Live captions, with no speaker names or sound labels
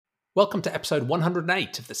Welcome to episode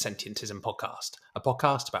 108 of the Sentientism podcast, a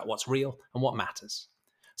podcast about what's real and what matters.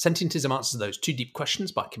 Sentientism answers those two deep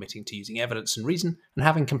questions by committing to using evidence and reason and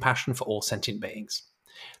having compassion for all sentient beings.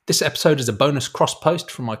 This episode is a bonus cross-post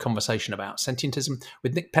from my conversation about sentientism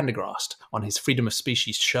with Nick Pendergrast on his Freedom of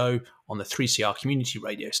Species show on the 3CR community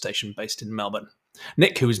radio station based in Melbourne.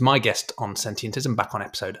 Nick, who is my guest on Sentientism back on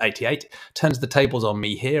episode 88, turns the tables on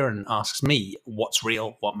me here and asks me what's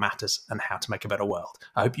real, what matters, and how to make a better world.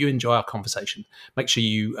 I hope you enjoy our conversation. Make sure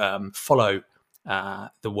you follow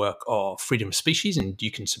the work of Freedom of Species, and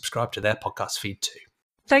you can subscribe to their podcast feed too.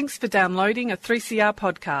 Thanks for downloading a 3CR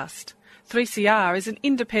podcast. 3CR is an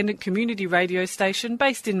independent community radio station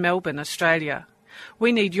based in Melbourne, Australia.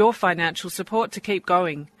 We need your financial support to keep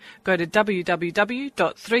going. Go to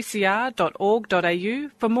www.3cr.org.au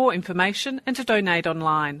for more information and to donate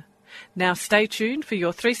online. Now stay tuned for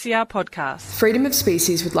your 3CR podcast. Freedom of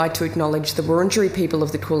Species would like to acknowledge the Wurundjeri people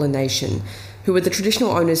of the Kulin Nation, who are the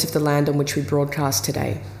traditional owners of the land on which we broadcast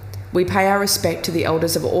today. We pay our respect to the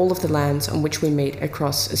elders of all of the lands on which we meet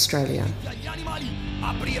across Australia.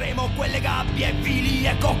 Apriremo quelle gabbie vili e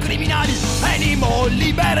criminali. Animal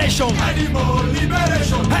liberation, animal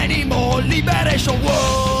liberation, animal liberation.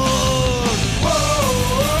 Whoa,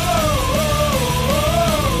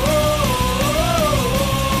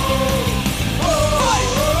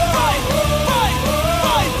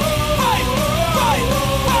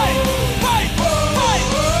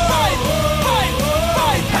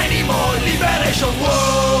 animal liberation.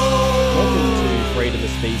 Freedom of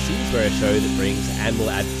Species, we're a show that brings animal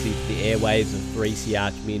advocacy to the airwaves of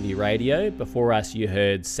 3CR Community Radio. Before us, you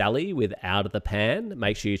heard Sally with Out of the Pan.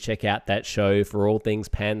 Make sure you check out that show for all things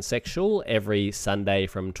pansexual every Sunday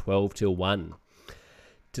from 12 till 1.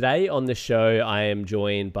 Today on the show, I am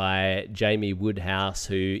joined by Jamie Woodhouse,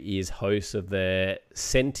 who is host of the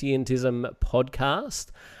Sentientism podcast.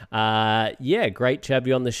 Great to have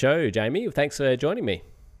you on the show, Jamie. Thanks for joining me.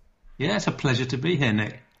 Yeah, it's a pleasure to be here,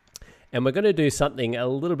 Nick. And we're going to do something a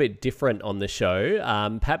little bit different on the show,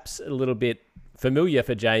 perhaps a little bit familiar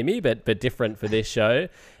for Jamie, but different for this show,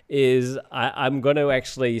 is I'm going to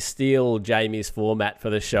actually steal Jamie's format for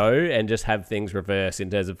the show and just have things reverse in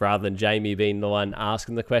terms of rather than Jamie being the one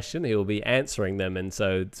asking the question, he will be answering them. And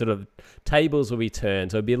so sort of tables will be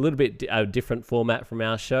turned. So it'll be a little bit a different format from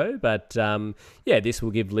our show. But this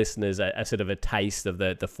will give listeners a sort of a taste of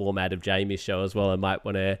the format of Jamie's show as well. I might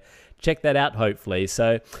want to check that out, hopefully.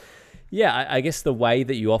 So yeah, I guess the way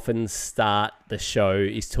that you often start the show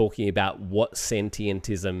is talking about what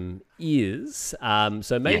sentientism is.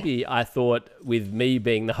 So maybe I thought with me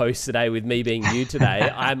being the host today, with me being you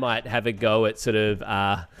today, I might have a go at sort of,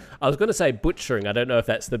 I was going to say butchering. I don't know if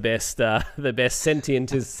that's the best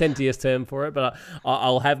sentiest term for it, but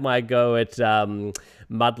I'll have my go at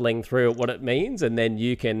muddling through what it means, and then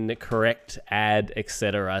you can correct, add,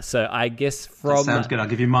 etc. So I guess from... That sounds good. I'll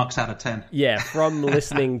give you marks out of 10. Yeah, from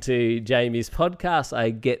listening to Jamie's podcast, I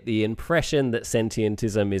get the impression that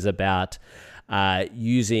sentientism is about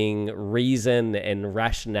using reason and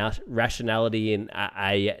rationality in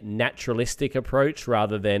a naturalistic approach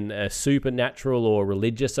rather than a supernatural or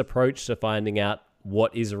religious approach to finding out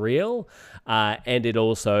what is real. And it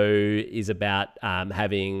also is about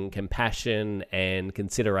having compassion and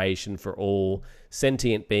consideration for all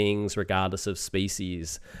sentient beings, regardless of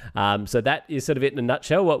species. So that is sort of it in a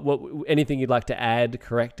nutshell. What anything you'd like to add,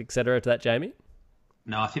 correct, etc. to that, Jamie?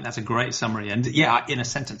 No, I think that's a great summary. And yeah, in a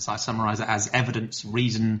sentence, I summarize it as evidence,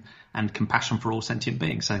 reason, and compassion for all sentient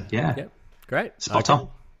beings. So yeah. Great. Spot on.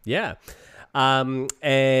 Yeah.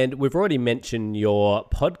 And we've already mentioned your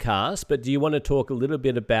podcast, but do you want to talk a little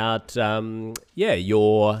bit about your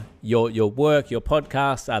work, your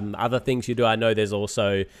podcast, other things you do? I know there's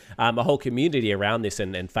also a whole community around this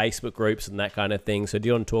and Facebook groups and that kind of thing. So do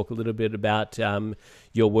you want to talk a little bit about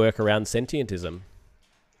your work around sentientism?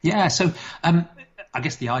 Yeah, so I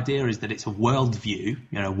guess the idea is that it's a worldview,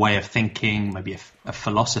 a way of thinking, maybe a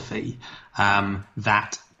philosophy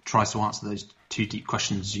that tries to answer those two deep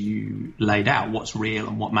questions you laid out: what's real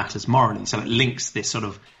and what matters morally. So it links this sort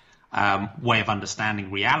of way of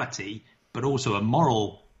understanding reality, but also a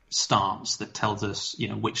moral stance that tells us,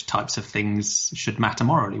 which types of things should matter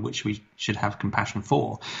morally, which we should have compassion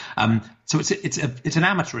for. So it's an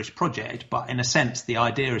amateurish project, but in a sense, the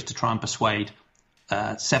idea is to try and persuade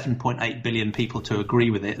 7.8 billion people to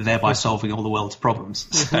agree with it, thereby solving all the world's problems.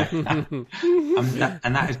 So,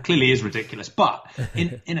 and that clearly is ridiculous. But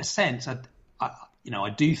in a sense, I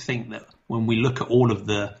do think that when we look at all of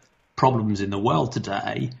the problems in the world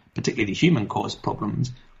today, particularly the human-caused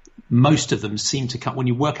problems, most of them seem to come, when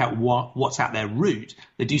you work out what's at their root,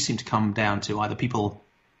 they do seem to come down to either people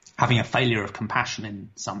having a failure of compassion in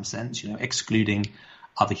some sense, excluding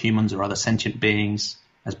other humans or other sentient beings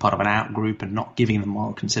as part of an out-group and not giving them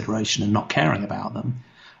moral consideration and not caring about them.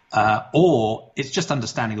 Or it's just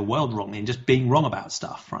understanding the world wrongly and just being wrong about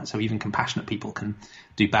stuff, right? So even compassionate people can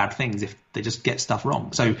do bad things if they just get stuff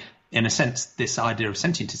wrong. So in a sense, this idea of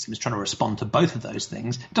sentientism is trying to respond to both of those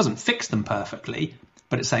things. It doesn't fix them perfectly,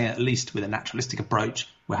 but it's saying at least with a naturalistic approach,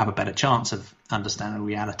 we'll have a better chance of understanding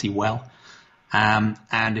reality well.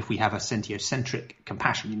 And if we have a sentiocentric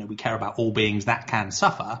compassion, we care about all beings that can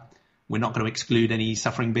suffer, we're not going to exclude any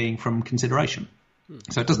suffering being from consideration.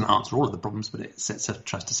 So it doesn't answer all of the problems, but it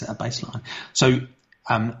tries to set a baseline. So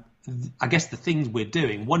I guess the things we're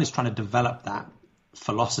doing, one is trying to develop that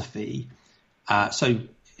philosophy.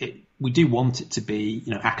 We do want it to be,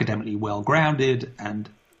 academically well-grounded and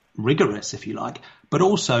rigorous, if you like, but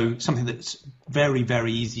also something that's very,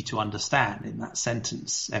 very easy to understand in that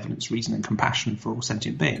sentence: evidence, reason, and compassion for all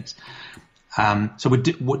sentient beings. So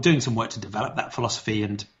we're doing some work to develop that philosophy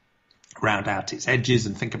and round out its edges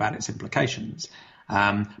and think about its implications.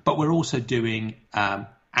 But we're also doing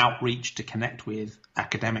outreach to connect with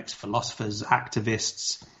academics, philosophers,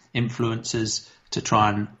 activists, influencers, to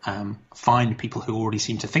try and find people who already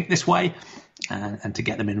seem to think this way and to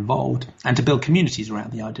get them involved and to build communities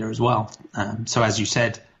around the idea as well. So as you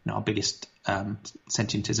said, our biggest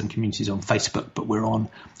sentientism community is on Facebook, but we're on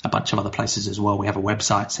a bunch of other places as well. We have a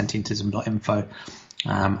website, sentientism.info,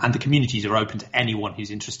 and the communities are open to anyone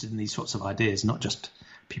who's interested in these sorts of ideas, not just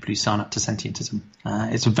people who sign up to sentientism.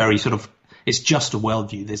 It's just a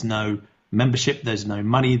worldview. There's no membership, there's no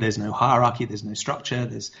money, there's no hierarchy, there's no structure.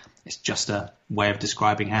 It's just a way of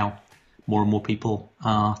describing how more and more people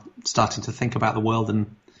are starting to think about the world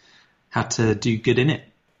and how to do good in it.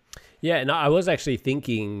 Yeah, and I was actually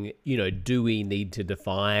thinking, do we need to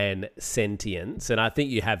define sentience? And I think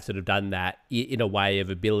you have sort of done that in a way of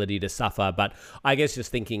ability to suffer. But I guess just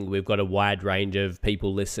thinking we've got a wide range of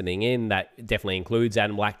people listening in. That definitely includes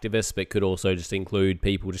animal activists, but could also just include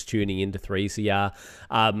people just tuning into 3CR.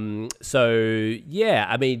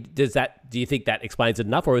 Do you think that explains it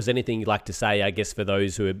enough? Or is there anything you'd like to say, I guess, for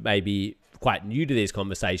those who are maybe quite new to these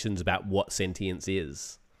conversations about what sentience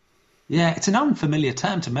is? Yeah, it's an unfamiliar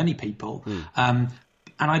term to many people. And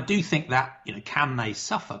I do think that, can they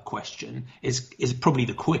suffer question is probably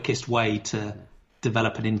the quickest way to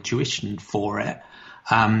develop an intuition for it.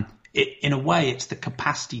 In a way, it's the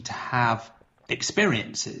capacity to have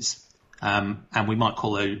experiences. And we might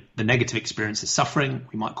call the negative experiences suffering.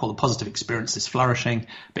 We might call the positive experiences flourishing.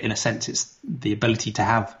 But in a sense, it's the ability to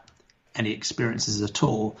have any experiences at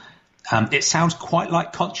all. It sounds quite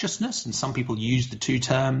like consciousness, and some people use the two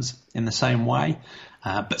terms in the same way.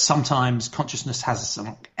 But sometimes consciousness has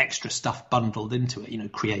some extra stuff bundled into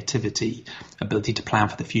it, creativity, ability to plan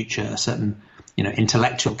for the future, a certain,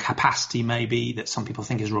 intellectual capacity maybe that some people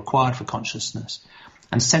think is required for consciousness.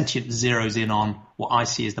 And sentience zeroes in on what I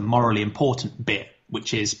see as the morally important bit,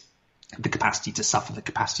 which is the capacity to suffer, the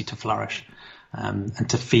capacity to flourish, and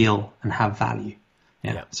to feel and have value.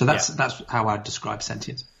 Yeah. So that's how I describe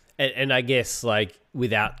sentience. And I guess,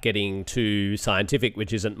 without getting too scientific,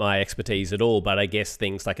 which isn't my expertise at all, but I guess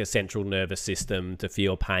things like a central nervous system to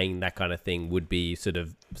feel pain, that kind of thing, would be sort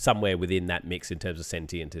of somewhere within that mix in terms of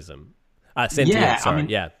sentientism.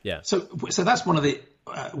 So that's one of the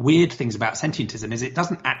weird things about sentientism is it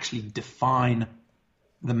doesn't actually define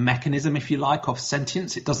the mechanism, if you like, of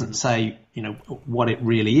sentience. It doesn't say, what it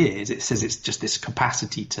really is. It says it's just this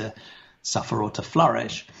capacity to suffer or to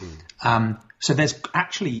flourish. So there's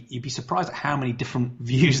actually, you'd be surprised at how many different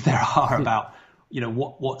views there are about,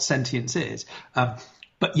 what sentience is.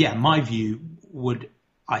 But yeah, my view would,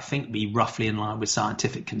 I think, be roughly in line with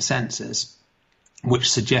scientific consensus,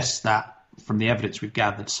 which suggests that from the evidence we've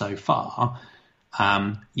gathered so far,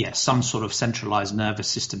 some sort of centralized nervous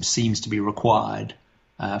system seems to be required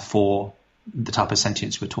for the type of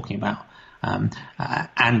sentience we're talking about.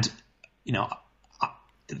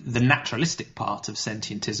 The naturalistic part of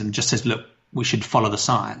sentientism just says, look, we should follow the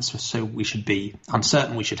science. So we should be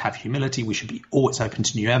uncertain. We should have humility. We should be always open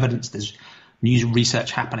to new evidence. There's new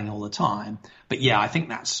research happening all the time. But yeah, I think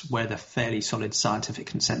that's where the fairly solid scientific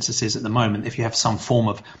consensus is at the moment. If you have some form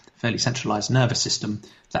of fairly centralized nervous system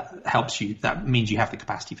that helps you, that means you have the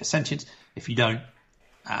capacity for sentience. If you don't,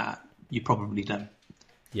 you probably don't.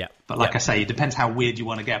 Yeah. But like I say, it depends how weird you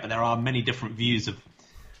want to get. But there are many different views of,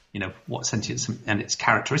 what sentience and its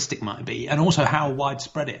characteristic might be, and also how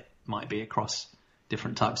widespread it might be across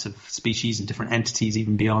different types of species and different entities,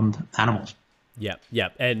 even beyond animals. Yeah.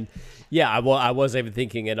 And I was even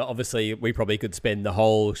thinking, and obviously we probably could spend the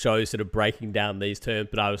whole show sort of breaking down these terms,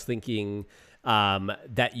 but I was thinking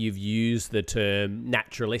that you've used the term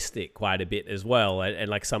naturalistic quite a bit as well. And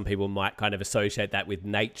like some people might kind of associate that with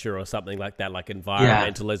nature or something like that, like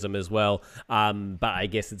environmentalism as well. But I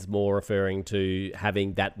guess it's more referring to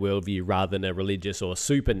having that worldview rather than a religious or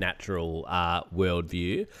supernatural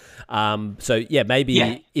worldview. So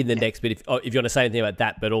maybe in the next bit, if you want to say anything about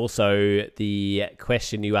that, but also the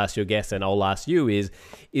question you asked your guest and I'll ask you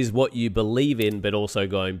is what you believe in, but also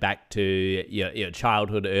going back to your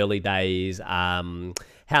childhood, early days.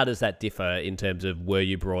 How does that differ in terms of were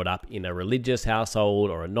you brought up in a religious household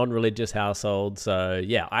or a non-religious household? So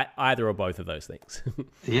either or both of those things.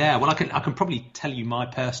 Yeah, well, I can probably tell you my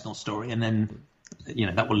personal story, and then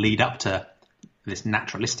that will lead up to this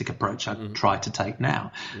naturalistic approach I try to take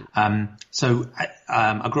now. So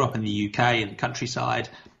I grew up in the UK in the countryside.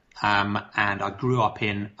 And I grew up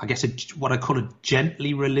in, I guess, what I call a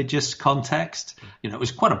gently religious context. It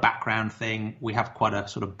was quite a background thing. We have quite a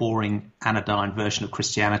sort of boring, anodyne version of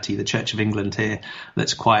Christianity, the Church of England here,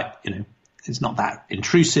 that's quite, it's not that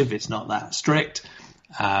intrusive. It's not that strict.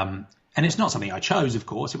 And it's not something I chose, of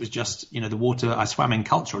course. It was just, the water I swam in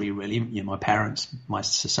culturally, really. My parents, my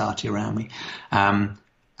society around me.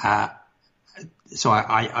 So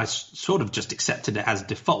I sort of just accepted it as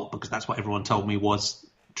default because that's what everyone told me was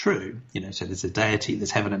true. So there's a deity,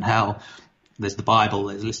 there's heaven and hell, there's the Bible,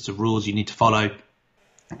 there's lists of rules you need to follow,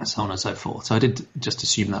 and so on and so forth. So I did just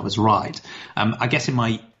assume that was right. I guess in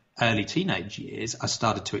my early teenage years, I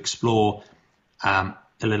started to explore a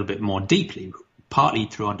little bit more deeply, partly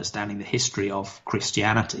through understanding the history of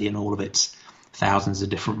Christianity and all of its thousands of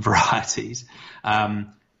different varieties,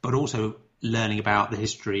 but also learning about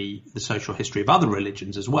the social history of other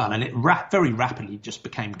religions as well. And it very rapidly just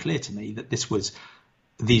became clear to me that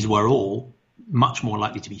these were all much more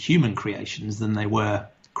likely to be human creations than they were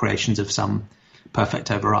creations of some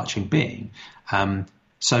perfect overarching being.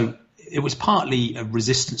 So it was partly a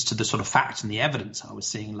resistance to the sort of facts and the evidence I was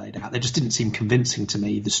seeing laid out. They just didn't seem convincing to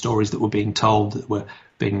me. The stories that were being told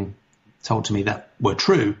to me that were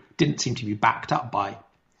true didn't seem to be backed up by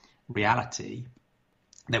reality.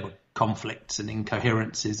 There were conflicts and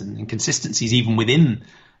incoherences and inconsistencies even within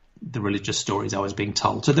the religious stories I was being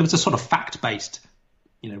told. So there was a sort of fact-based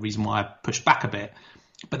reason why I pushed back a bit.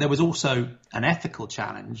 But there was also an ethical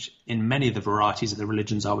challenge in many of the varieties of the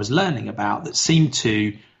religions I was learning about that seemed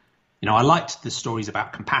to, I liked the stories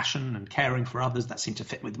about compassion and caring for others. That seemed to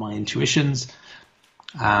fit with my intuitions.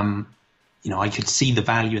 I could see the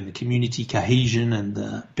value in the community cohesion and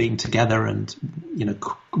the being together and,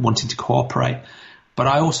 wanting to cooperate. But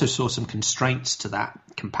I also saw some constraints to that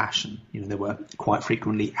compassion. There were quite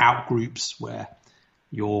frequently out groups where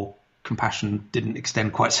your compassion didn't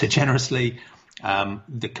extend quite so generously.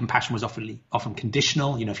 The compassion was often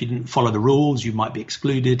conditional. If you didn't follow the rules, you might be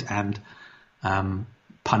excluded and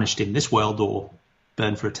punished in this world or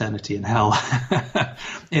burned for eternity in hell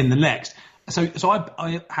in the next. So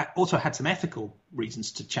I also had some ethical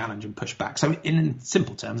reasons to challenge and push back. So in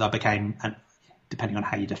simple terms, I became, depending on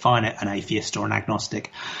how you define it, an atheist or an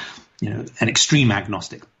agnostic, an extreme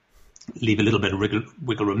agnostic. Leave a little bit of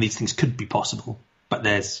wiggle room. These things could be possible, but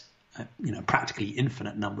there's practically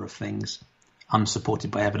infinite number of things unsupported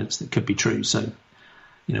by evidence that could be true. So,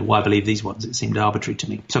 why believe these ones? It seemed arbitrary to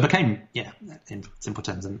me. So I became, in simple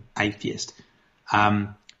terms, an atheist.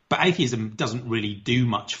 But atheism doesn't really do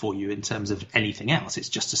much for you in terms of anything else. It's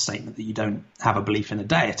just a statement that you don't have a belief in a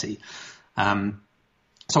deity.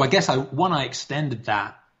 So I guess I extended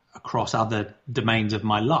that across other domains of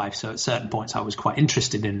my life. So at certain points, I was quite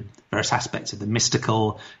interested in various aspects of the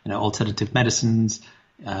mystical, alternative medicines,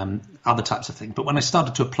 other types of things. But when I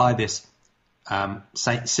started to apply this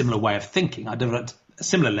similar way of thinking, I developed a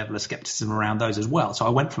similar level of skepticism around those as well. So I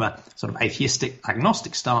went from a sort of atheistic,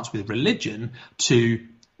 agnostic stance with religion to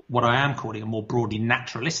what I am calling a more broadly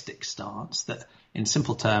naturalistic stance that, in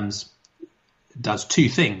simple terms, does two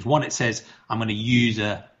things. One, it says I'm going to use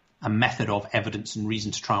a method of evidence and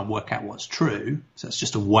reason to try and work out what's true. So it's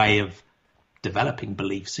just a way of developing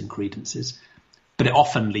beliefs and credences. But it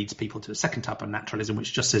often leads people to a second type of naturalism,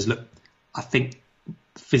 which just says, look, I think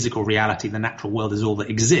physical reality, the natural world is all that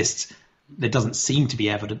exists. There doesn't seem to be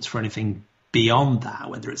evidence for anything beyond that,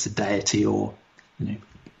 whether it's a deity or,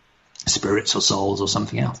 spirits or souls or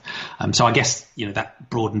something else. So I guess, that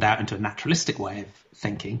broadened out into a naturalistic way of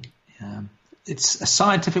thinking. It's a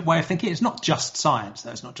scientific way of thinking. It's not just science,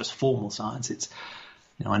 though. It's not just formal science. It's,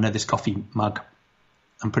 I know this coffee mug,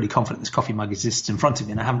 I'm pretty confident this coffee mug exists in front of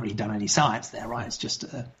me, and I haven't really done any science there, right? It's just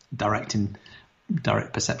a direct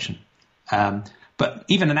perception. But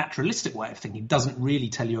even a naturalistic way of thinking doesn't really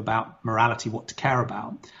tell you about morality, what to care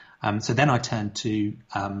about. So then I turned to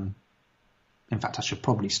in fact, I should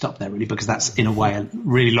probably stop there really, because that's in a way a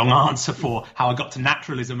really long answer for how I got to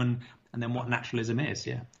naturalism and then what naturalism is.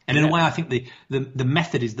 Yeah. And in a way, I think the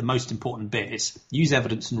method is the most important bit. It's use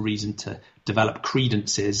evidence and reason to develop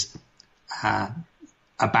credences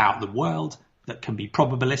about the world that can be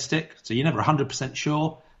probabilistic. So you're never 100%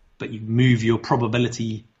 sure, but you move your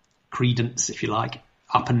probability credence, if you like,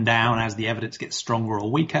 up and down as the evidence gets stronger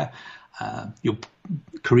or weaker. Your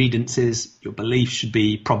credences, your beliefs should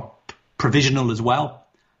be provisional as well.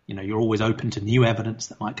 You know, you're always open to new evidence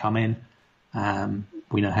that might come in.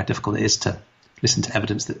 We know how difficult it is to listen to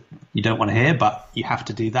evidence that you don't want to hear, but you have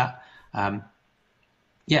to do that.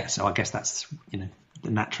 So I guess that's,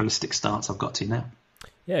 the naturalistic stance I've got to now.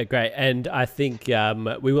 Yeah, great. And I think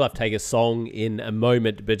we will have to take a song in a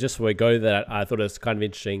moment, but just before we go to that, I thought it was kind of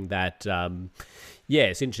interesting that,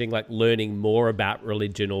 it's interesting, like learning more about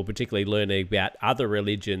religion, or particularly learning about other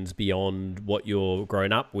religions beyond what you're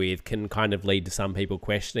grown up with, can kind of lead to some people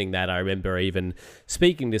questioning that. I remember even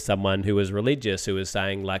speaking to someone who was religious who was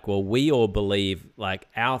saying like, well, we all believe like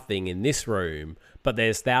our thing in this room, but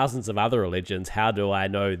there's thousands of other religions. How do I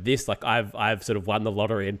know this? Like I've sort of won the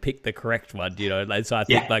lottery and picked the correct one, Like, so I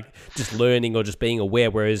think like just learning or just being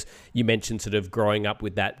aware, whereas you mentioned sort of growing up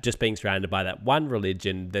with that, just being surrounded by that one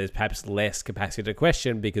religion, there's perhaps less capacity to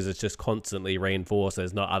question because it's just constantly reinforced.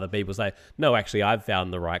 There's not other people say, no, actually I've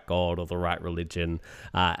found the right God or the right religion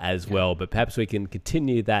as well. But perhaps we can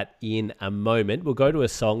continue that in a moment. We'll go to a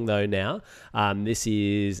song though now. This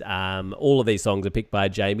is, all of these songs are picked by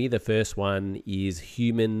Jamie. The first one is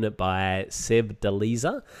Human by Sev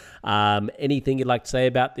Deliza. Anything you'd like to say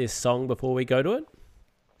about this song before we go to it?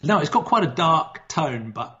 No, it's got quite a dark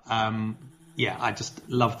tone, but I just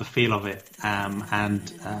love the feel of it.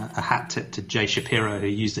 And a hat tip to Jay Shapiro, who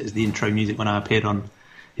used it as the intro music when I appeared on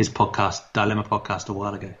his podcast, Dilemma podcast, a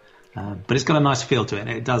while ago. But it's got a nice feel to it, and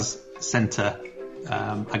it does centre,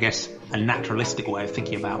 I guess, a naturalistic way of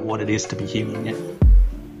thinking about what it is to be human. Yeah.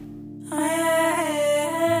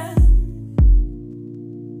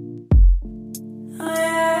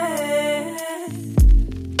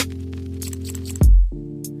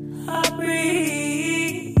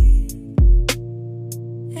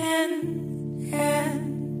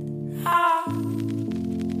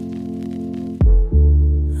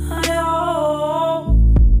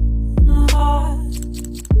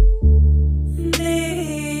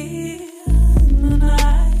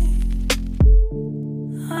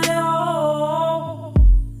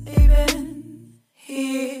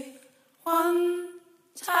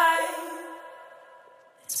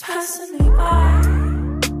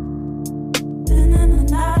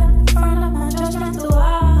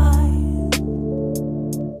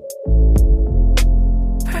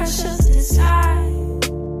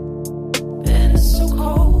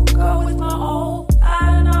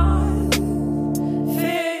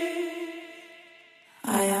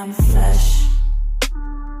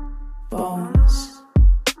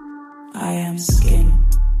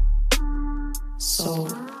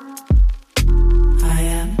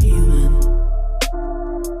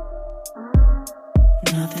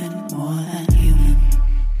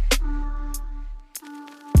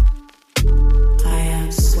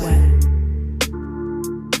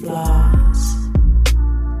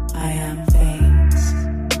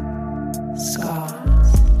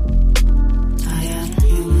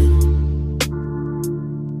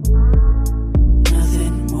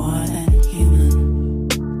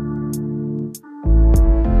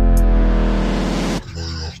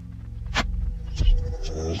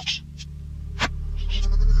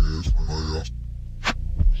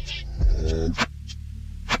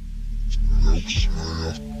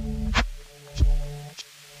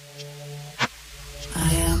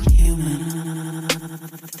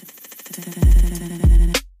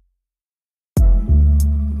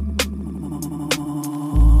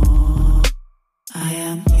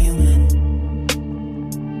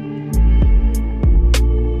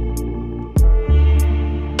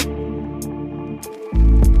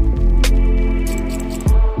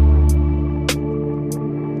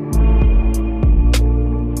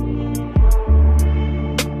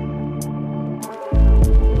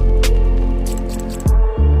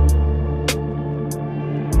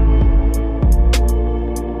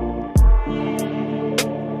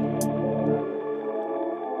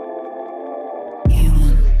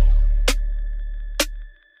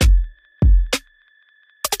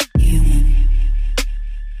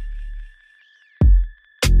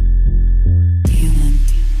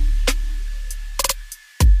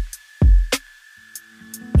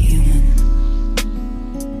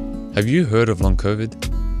 Have you heard of long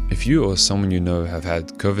COVID? If you or someone you know have had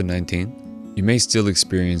COVID-19, You may still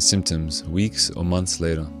experience symptoms weeks or months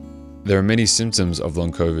later. There are many symptoms of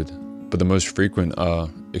long COVID, but the most frequent are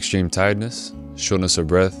extreme tiredness, shortness of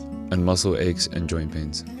breath, and muscle aches and joint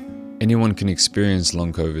pains. Anyone can experience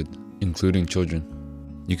long COVID, including children.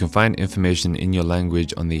 You can find information in your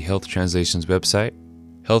language on the Health Translations website,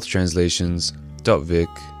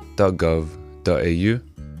 healthtranslations.vic.gov.au.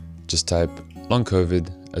 Just type long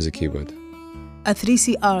COVID as a keyword. A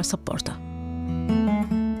 3CR supporter.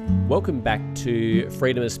 Welcome back to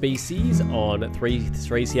Freedom of Species on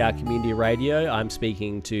 3CR Community Radio. I'm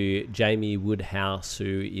speaking to Jamie Woodhouse,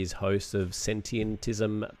 who is host of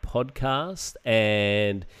Sentientism podcast.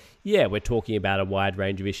 And yeah, we're talking about a wide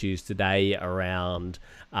range of issues today around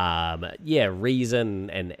reason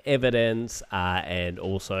and evidence, and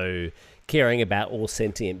also caring about all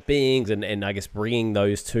sentient beings, and I guess bringing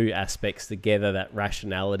those two aspects together, that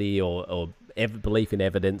rationality or belief in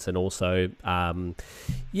evidence, and also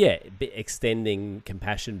extending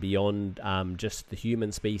compassion beyond just the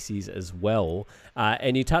human species as well.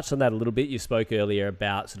 And you touched on that a little bit. You spoke earlier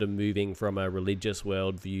about sort of moving from a religious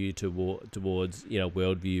worldview towards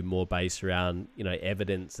worldview more based around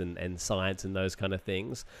evidence and science and those kind of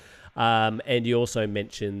things. And you also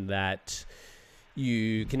mentioned that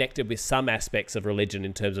you connected with some aspects of religion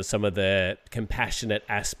in terms of some of the compassionate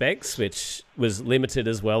aspects, which was limited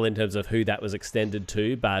as well in terms of who that was extended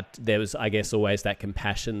to, but there was, I guess, always that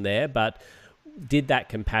compassion there. But did that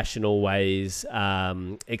compassion always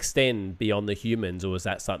extend beyond the humans, or was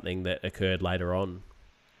that something that occurred later on?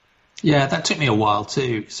 Yeah, that took me a while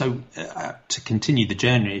too. So to continue the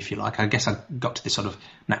journey, if you like, I guess I got to this sort of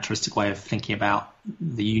naturalistic way of thinking about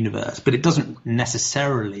the universe, but it doesn't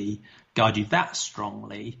necessarily guide you that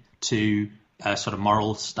strongly to a sort of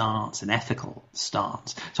moral stance and ethical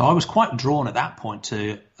stance. So I was quite drawn at that point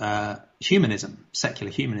to humanism,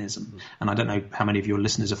 secular humanism. And I don't know how many of your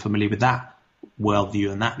listeners are familiar with that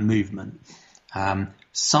worldview and that movement.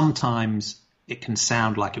 Sometimes it can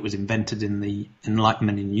sound like it was invented in the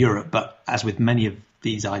Enlightenment in Europe, but as with many of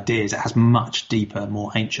these ideas, it has much deeper,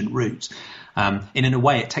 more ancient roots. And in a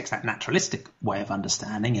way, it takes that naturalistic way of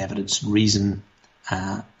understanding evidence, reason,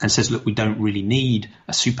 and says, look, we don't really need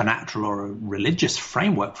a supernatural or a religious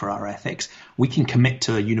framework for our ethics. We can commit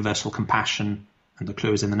to a universal compassion, and the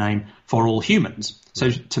clue is in the name, for all humans. So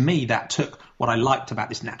to me, that took what I liked about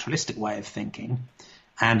this naturalistic way of thinking,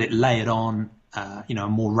 and it layered on a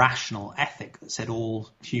more rational ethic that said all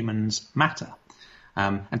humans matter.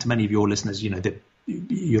 And to many of your listeners,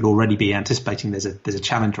 you'll already be anticipating there's a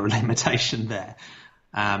challenge or a limitation there.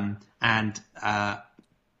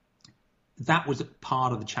 That was a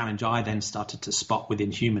part of the challenge I then started to spot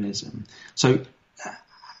within humanism. So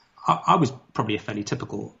I was probably a fairly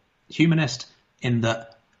typical humanist in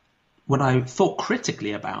that when I thought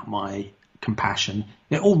critically about my compassion,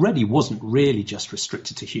 it already wasn't really just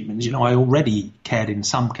restricted to humans. I already cared in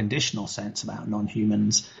some conditional sense about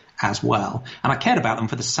non-humans as well. And I cared about them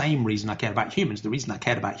for the same reason I cared about humans. The reason I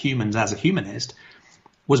cared about humans as a humanist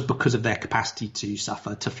was because of their capacity to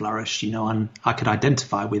suffer, to flourish, and I could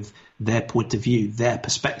identify with their point of view, their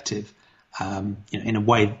perspective, in a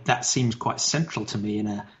way that seems quite central to me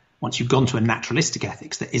once you've gone to a naturalistic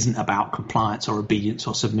ethics that isn't about compliance or obedience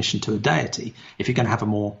or submission to a deity. If you're going to have a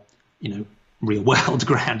more, real world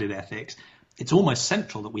grounded ethics, it's almost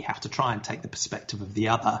central that we have to try and take the perspective of the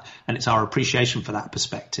other. And it's our appreciation for that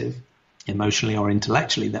perspective, emotionally or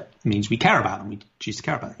intellectually, that means we care about them. We choose to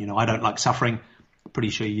care about them. I don't like suffering. Pretty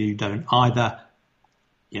sure you don't either.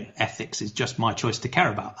 Ethics is just my choice to care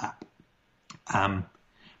about that.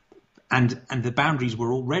 And the boundaries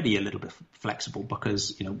were already a little bit flexible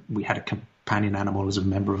because, we had a companion animal as a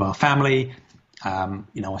member of our family. I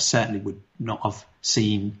certainly would not have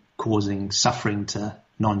seen causing suffering to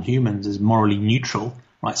non-humans as morally neutral,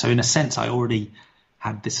 right? So in a sense, I already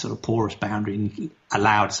had this sort of porous boundary and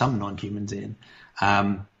allowed some non-humans in.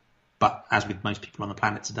 But as with most people on the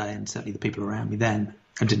planet today, and certainly the people around me then,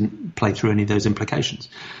 I didn't play through any of those implications.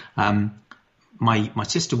 My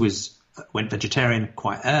sister went vegetarian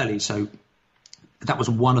quite early, so that was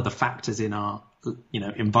one of the factors in our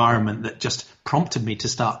environment that just prompted me to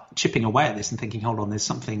start chipping away at this and thinking, hold on, there's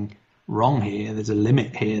something wrong here. There's a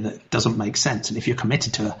limit here that doesn't make sense. And if you're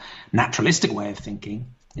committed to a naturalistic way of thinking,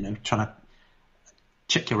 trying to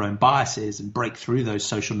check your own biases and break through those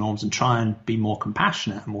social norms and try and be more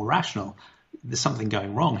compassionate and more rational, there's something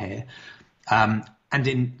going wrong here. And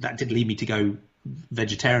that did lead me to go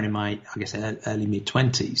vegetarian in my, I guess, early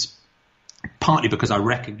mid-20s, partly because I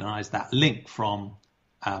recognized that link from,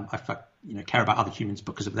 care about other humans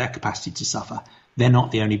because of their capacity to suffer. They're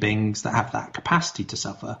not the only beings that have that capacity to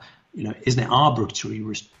suffer. Isn't it arbitrary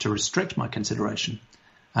to restrict my consideration?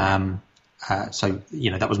 And So,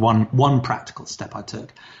 that was one practical step I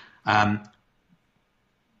took.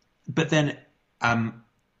 But then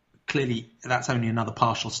clearly that's only another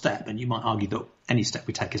partial step, and you might argue that any step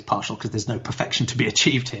we take is partial because there's no perfection to be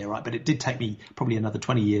achieved here, right? But it did take me probably another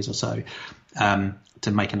 20 years or so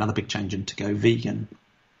to make another big change and to go vegan.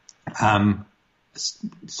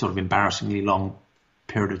 Sort of embarrassingly long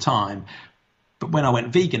period of time. But when I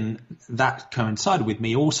went vegan, that coincided with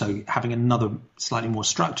me also having another slightly more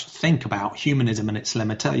structured think about humanism and its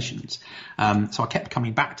limitations. So I kept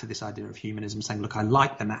coming back to this idea of humanism, saying, look, I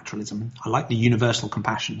like the naturalism, I like the universal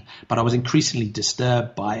compassion, but I was increasingly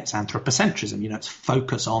disturbed by its anthropocentrism, its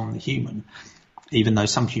focus on the human, even though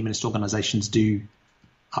some humanist organizations do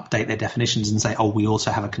update their definitions and say, we also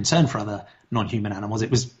have a concern for other non-human animals. It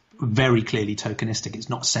was very clearly tokenistic. It's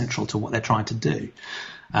not central to what they're trying to do.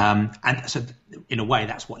 And so in a way,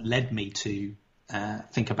 that's what led me to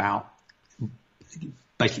think about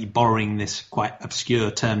basically borrowing this quite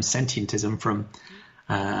obscure term sentientism from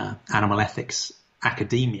animal ethics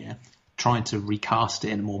academia, trying to recast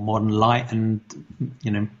it in a more modern light and,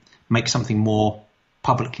 make something more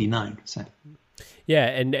publicly known. So. Yeah,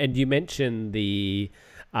 and you mentioned the...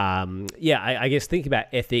 I guess think about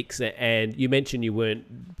ethics, and you mentioned you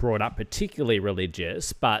weren't brought up particularly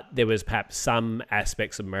religious, but there was perhaps some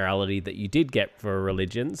aspects of morality that you did get for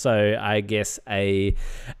religion. So I guess a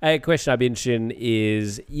question I'd be interested in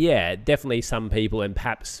is, definitely some people, and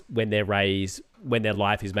perhaps when they're raised, when their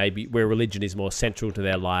life is maybe where religion is more central to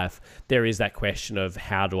their life, there is that question of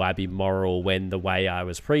how do I be moral when the way I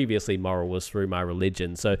was previously moral was through my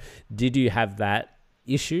religion. So did you have that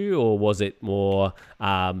issue, or was it more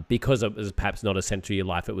because it was perhaps not essential to your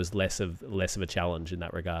life, it was less of a challenge in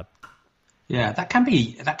that regard? Yeah, that can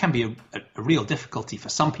be a real difficulty for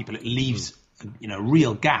some people. It leaves a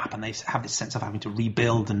real gap, and they have this sense of having to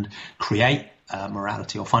rebuild and create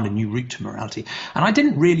morality or find a new route to morality. And I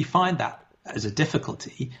didn't really find that as a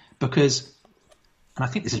difficulty because, and I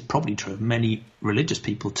think this is probably true of many religious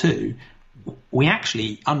people too, we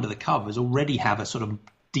actually under the covers already have a sort of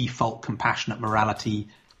default compassionate morality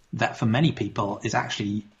that for many people is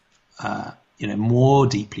actually more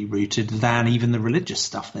deeply rooted than even the religious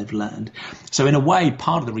stuff they've learned. So in a way,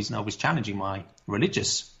 part of the reason I was challenging my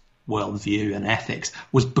religious worldview and ethics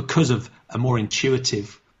was because of a more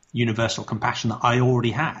intuitive universal compassion that I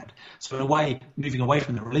already had. So in a way, moving away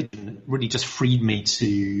from the religion really just freed me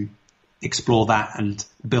to explore that and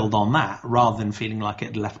build on that rather than feeling like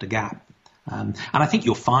it left a gap. And I think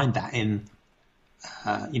you'll find that in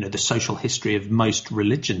the social history of most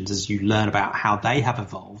religions as you learn about how they have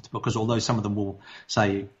evolved, because although some of them will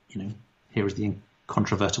say, here is the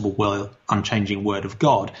incontrovertible unchanging word of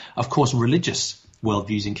God, of course, religious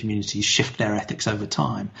worldviews in communities shift their ethics over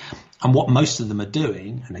time. And what most of them are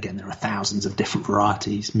doing, and again, there are thousands of different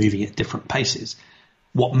varieties moving at different paces,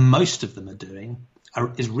 what most of them are doing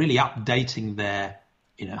is really updating their,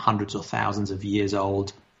 hundreds or thousands of years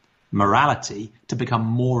old morality to become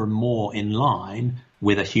more and more in line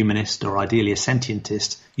with a humanist or ideally a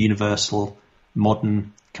sentientist universal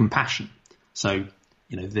modern compassion. So,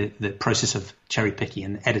 the process of cherry picking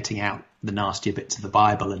and editing out the nastier bits of the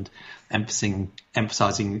Bible and emphasizing,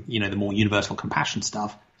 the more universal compassion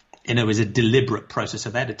stuff, is a deliberate process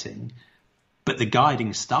of editing. But the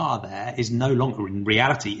guiding star there is no longer, in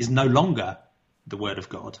reality, is no longer the word of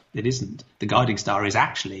God. It isn't. The guiding star is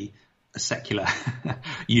actually a secular,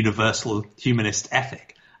 universal humanist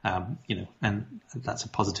ethic, and that's a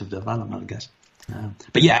positive development, I guess.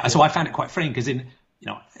 So I found it quite freeing because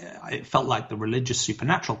it felt like the religious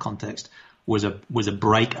supernatural context was a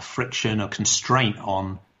break, a friction, a constraint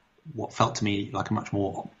on what felt to me like a much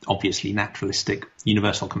more obviously naturalistic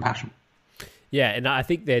universal compassion. Yeah, and I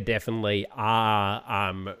think there definitely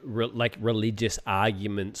are religious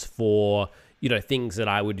arguments for things that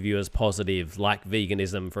I would view as positive, like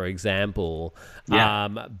veganism, for example.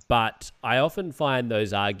 Yeah. But I often find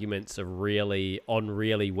those arguments are on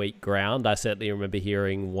really weak ground. I certainly remember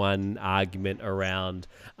hearing one argument around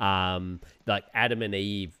like Adam and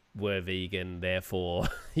Eve were vegan, therefore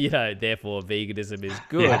veganism is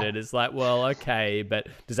good. Yeah. And it's like, well, okay, but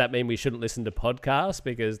does that mean we shouldn't listen to podcasts?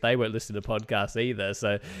 Because they won't listen to podcasts either.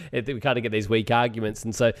 So we kind of get these weak arguments.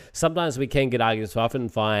 And so sometimes we can get arguments. So I often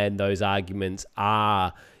find those arguments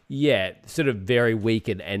are sort of very weak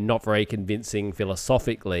and not very convincing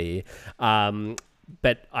philosophically.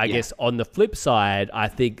 But I guess on the flip side, I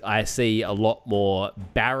think I see a lot more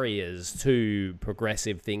barriers to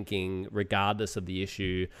progressive thinking, regardless of the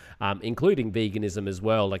issue, including veganism as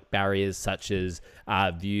well, like barriers such as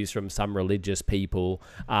views from some religious people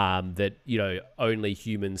that, you know, only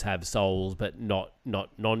humans have souls, but not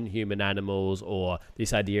non-human animals, or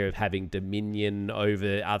this idea of having dominion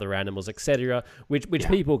over other animals, etc., which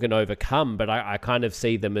people can overcome, but I kind of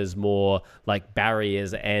see them as more like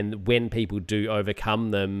barriers, and when people do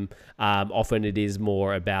overcome them, often it is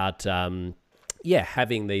more about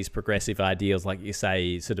having these progressive ideals, like you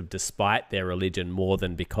say, sort of despite their religion more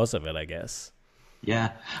than because of it, I guess.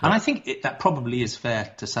 Yeah, and I think that probably is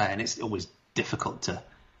fair to say, and it's always difficult to,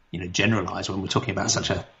 you know, generalize when we're talking about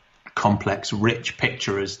such a complex, rich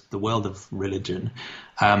picture as the world of religion,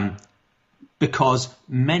 because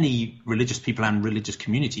many religious people and religious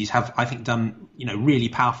communities have, I think, done, you know, really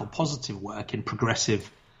powerful, positive work in progressive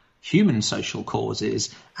human social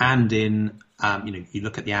causes, and in, you know, you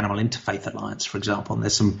look at the Animal Interfaith Alliance, for example, and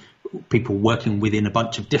there's some people working within a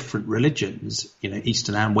bunch of different religions, you know,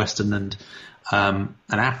 Eastern and Western and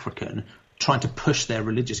African, trying to push their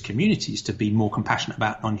religious communities to be more compassionate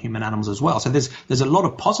about non-human animals as well. So there's a lot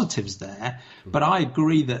of positives there, but I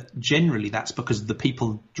agree that generally that's because the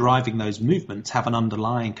people driving those movements have an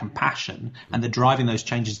underlying compassion, and they're driving those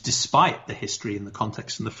changes despite the history and the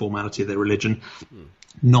context and the formality of their religion,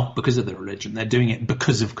 not because of their religion. They're doing it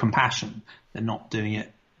because of compassion. They're not doing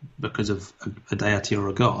it because of a deity or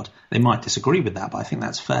a god. They might disagree with that, but I think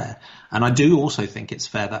that's fair. And I do also think it's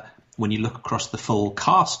fair that when you look across the full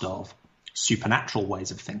cast of supernatural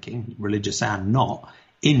ways of thinking, religious and not,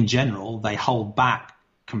 in general, they hold back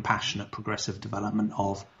compassionate, progressive development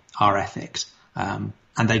of our ethics. And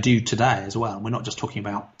they do today as well. We're not just talking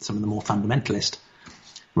about some of the more fundamentalist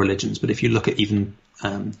religions, but if you look at even,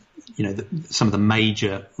 you know, some of the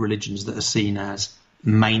major religions that are seen as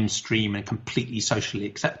mainstream and completely socially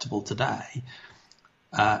acceptable today,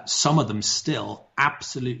 some of them still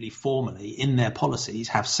absolutely formally in their policies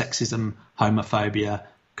have sexism, homophobia,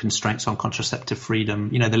 constraints on contraceptive freedom,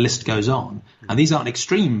 you know, the list goes on. And these aren't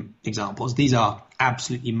extreme examples. These are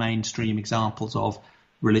absolutely mainstream examples of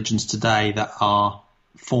religions today that are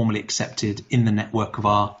formally accepted in the network of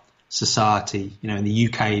our society. You know, in the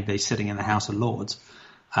UK, they're sitting in the House of Lords.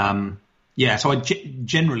 So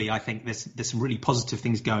generally, I think there's some really positive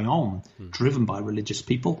things going on driven by religious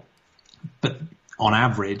people. But on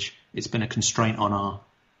average, it's been a constraint on our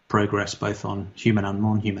progress, both on human and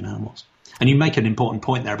non-human animals. And you make an important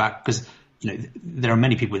point there about, because, you know, there are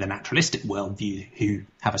many people with a naturalistic worldview who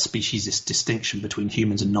have a speciesist distinction between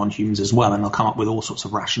humans and non-humans as well, and they'll come up with all sorts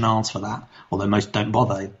of rationales for that, although most don't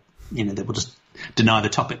bother. You know, they will just deny the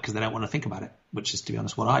topic because they don't want to think about it, which is, to be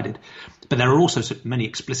honest, what I did. But there are also many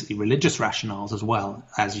explicitly religious rationales as well.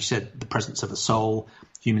 As you said, the presence of a soul,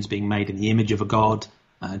 humans being made in the image of a god,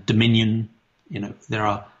 dominion. You know,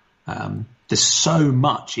 there's so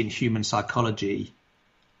much in human psychology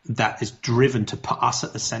that is driven to put us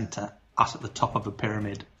at the center, us at the top of a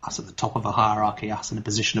pyramid, us at the top of a hierarchy, us in a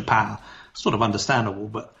position of power. Sort of understandable,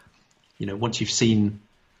 but, you know, once you've seen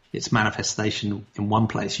its manifestation in one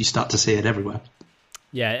place, you start to see it everywhere.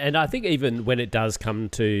 Yeah, and I think even when it does come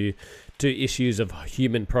to issues of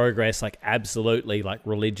human progress, like absolutely, like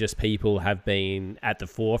religious people have been at the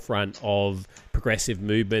forefront of progressive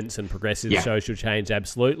movements and progressive social change,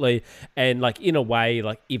 absolutely. And like in a way,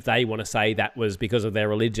 like if they want to say that was because of their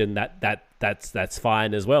religion, that's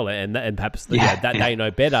fine as well, and perhaps they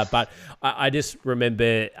know better. But I just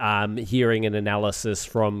remember hearing an analysis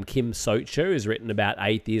from Kim Socha, who's written about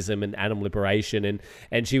atheism and animal liberation,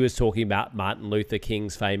 and she was talking about Martin Luther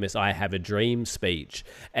King's famous "I Have a Dream" speech,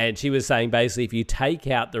 and she was saying basically if you take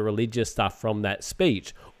out the religious stuff from that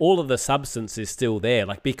speech, all of the substance is still there.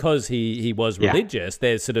 Like because he was religious,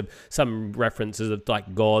 there's sort of some references of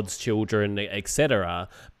like God's children, etc.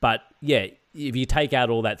 But yeah, if you take out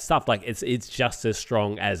all that stuff, like it's just as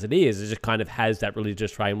strong as it is. It just kind of has that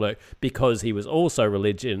religious framework because he was also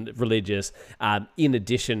religious, in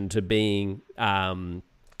addition to being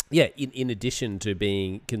in addition to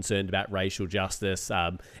being concerned about racial justice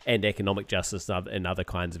and economic justice and other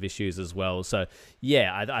kinds of issues as well. So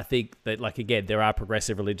yeah, I think that, like, again, there are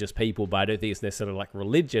progressive religious people, but I don't think it's necessarily like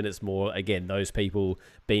religion. It's more, again, those people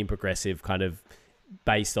being progressive kind of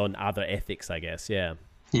based on other ethics, I guess. Yeah.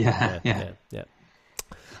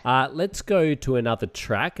 Let's go to another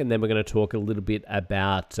track, and then we're going to talk a little bit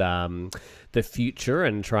about the future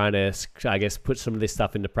and trying to, I guess, put some of this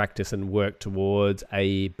stuff into practice and work towards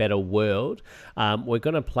a better world. We're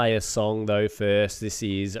going to play a song, though, first. This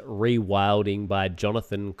is Rewilding by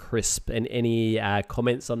Jonathan Crisp. And any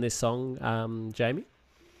comments on this song, Jamie?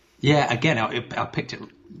 Yeah, again, I picked it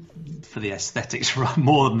for the aesthetics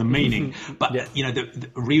more than the meaning. But,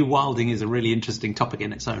 the rewilding is a really interesting topic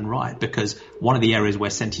in its own right, because one of the areas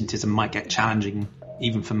where sentientism might get challenging,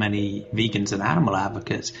 even for many vegans and animal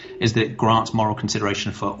advocates, is that it grants moral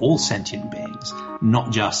consideration for all sentient beings,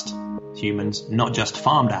 not just humans, not just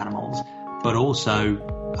farmed animals, but also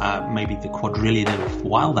maybe the quadrillion of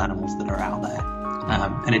wild animals that are out there.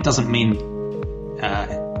 And it doesn't mean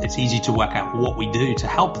it's easy to work out what we do to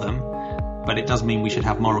help them, but it does mean we should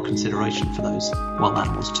have moral consideration for those wild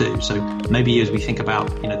animals too. So maybe as we think about,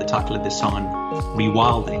 the title of this song,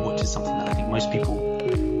 rewilding, which is something that I think most people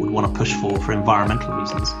would want to push for environmental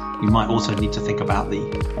reasons, we might also need to think about the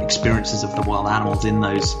experiences of the wild animals in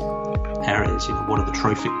those areas. What are the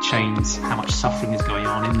trophic chains? How much suffering is going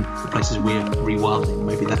on in the places we're rewilding?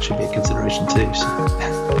 Maybe that should be a consideration too.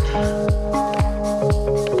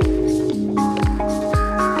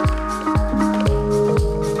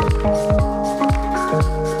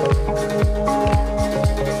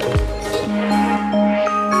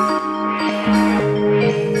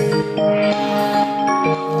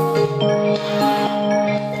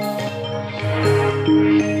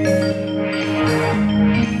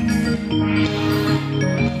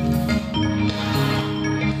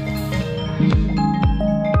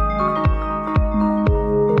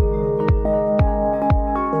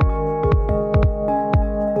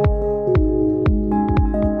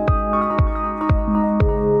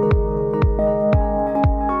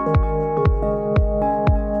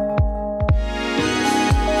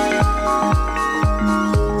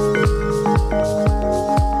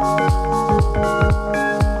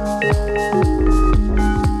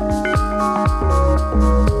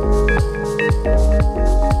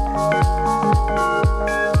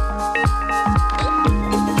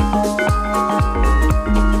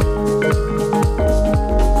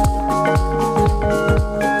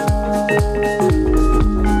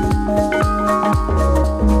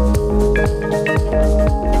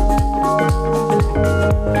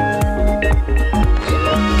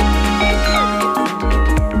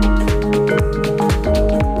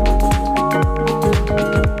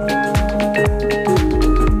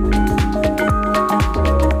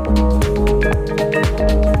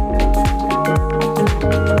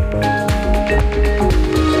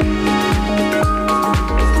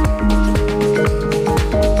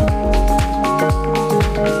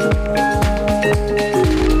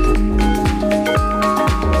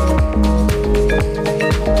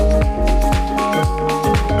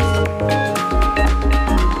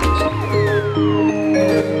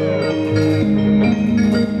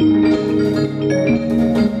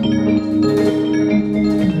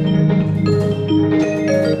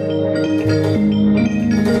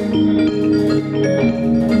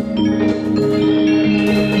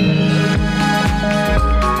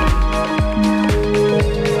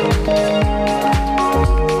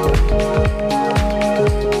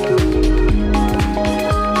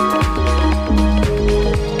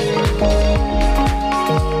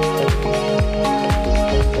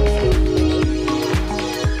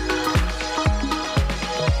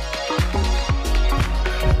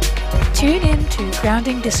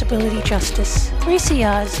 Grounding Disability Justice,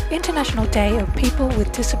 3CR's International Day of People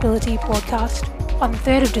with Disability broadcast. On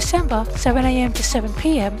 3rd of December, 7am to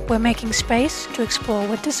 7pm, we're making space to explore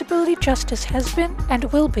what disability justice has been and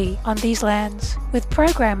will be on these lands, with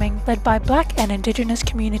programming led by Black and Indigenous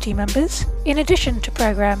community members, in addition to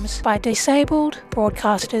programs by disabled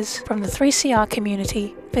broadcasters from the 3CR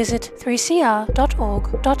community. Visit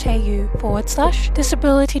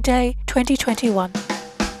 3cr.org.au/Disability Day 2021.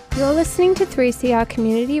 You're listening to 3CR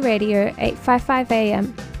Community Radio 855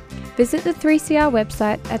 AM. Visit the 3CR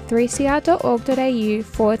website at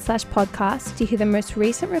 3cr.org.au/podcast to hear the most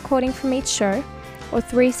recent recording from each show, or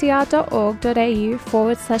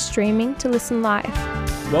 3cr.org.au/streaming to listen live.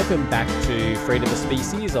 Welcome back to Freedom of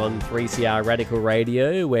Species on 3CR Radical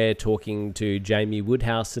Radio. We're talking to Jamie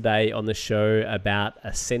Woodhouse today on the show about a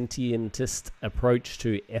sentientist approach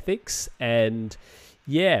to ethics, and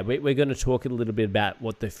yeah, we're going to talk a little bit about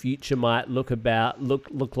what the future might look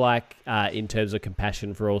like in terms of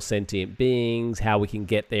compassion for all sentient beings, how we can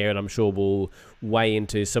get there, and I'm sure we'll weigh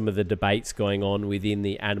into some of the debates going on within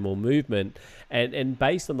the animal movement. And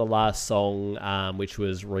based on the last song, which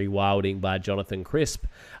was Rewilding by Jonathan Crisp,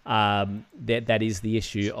 that is the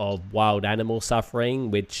issue of wild animal suffering,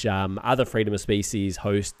 which other Freedom of Species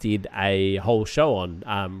hosts did a whole show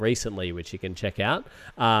on recently, which you can check out.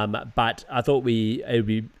 But I thought it would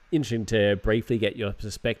be interesting to briefly get your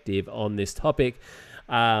perspective on this topic.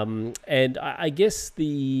 And I guess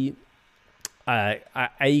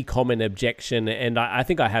a common objection, and I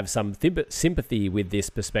think I have some sympathy with this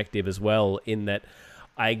perspective as well, in that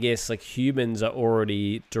I guess like humans are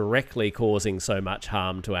already directly causing so much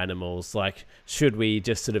harm to animals. Like, should we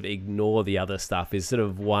just sort of ignore the other stuff is sort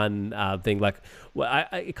of one thing. Like, well,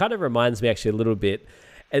 it kind of reminds me actually a little bit.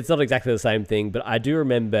 It's not exactly the same thing, but I do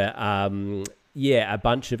remember, a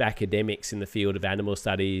bunch of academics in the field of animal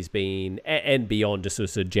studies and beyond, just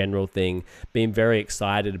as a general thing, being very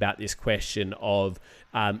excited about this question of,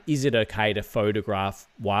 is it okay to photograph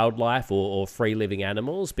wildlife or free-living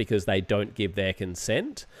animals because they don't give their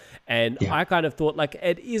consent? And I kind of thought, like,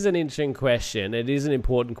 it is an interesting question. It is an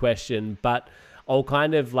important question, but I'll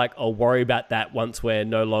worry about that once we're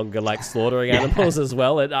no longer like slaughtering animals as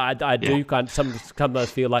well. And I do kind of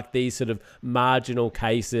sometimes feel like these sort of marginal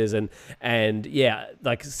cases and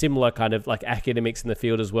like similar kind of like academics in the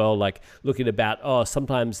field as well, like looking about,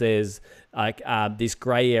 sometimes there's like this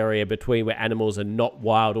grey area between where animals are not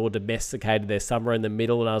wild or domesticated. They're somewhere in the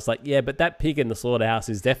middle. And I was like, yeah, but that pig in the slaughterhouse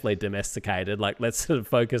is definitely domesticated. Like, let's sort of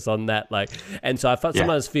focus on that. Like, and so I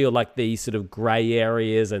sometimes feel like these sort of grey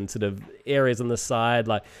areas and sort of areas on the side,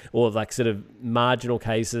 like, or like sort of marginal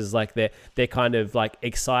cases, like they're kind of like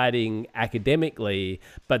exciting academically,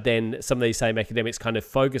 but then some of these same academics kind of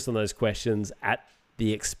focus on those questions at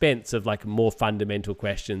the expense of like more fundamental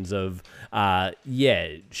questions of,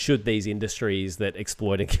 should these industries that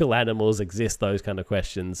exploit and kill animals exist? Those kind of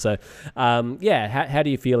questions. So, how do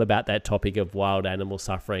you feel about that topic of wild animal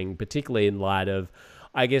suffering, particularly in light of,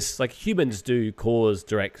 I guess, like humans do cause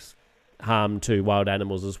direct harm to wild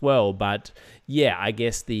animals as well, but I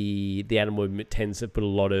guess the animal movement tends to put a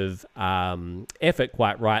lot of effort,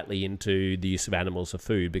 quite rightly, into the use of animals for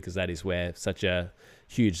food, because that is where such a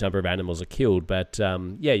huge number of animals are killed. But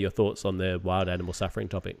your thoughts on the wild animal suffering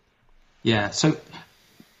topic? So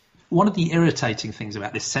one of the irritating things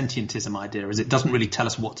about this sentientism idea is it doesn't really tell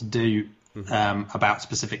us what to do about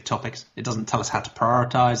specific topics. It doesn't tell us how to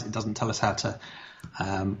prioritize. It doesn't tell us how to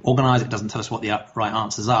organize. It doesn't tell us what the right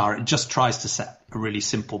answers are. It just tries to set a really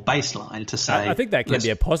simple baseline to say. I think that can be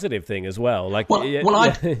a positive thing as well. Like,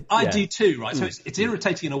 I do too, right? So it's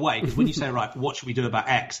irritating in a way, because when you say, right, what should we do about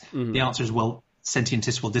X? The answer is, well,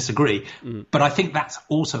 sentientists will disagree. But I think that's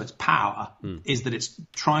also its power, is that it's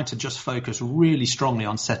trying to just focus really strongly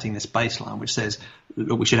on setting this baseline, which says,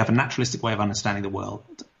 look, we should have a naturalistic way of understanding the world.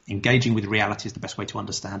 Engaging with reality is the best way to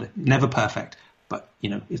understand it. Never perfect, but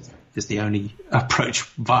it's the only approach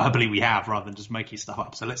viably we have, rather than just making stuff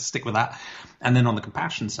up. So let's stick with that. And then on the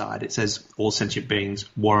compassion side, it says all sentient beings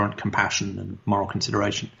warrant compassion and moral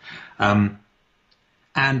consideration.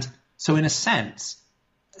 And so in a sense,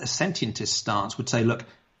 a sentientist stance would say, look,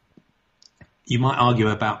 you might argue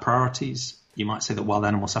about priorities. You might say that wild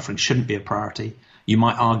animal suffering shouldn't be a priority. You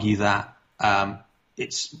might argue that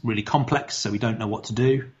it's really complex, so we don't know what to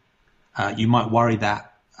do. You might worry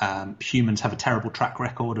that humans have a terrible track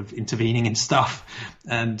record of intervening in stuff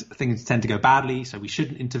and things tend to go badly, so we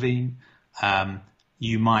shouldn't intervene.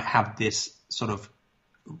 You might have this sort of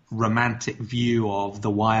romantic view of the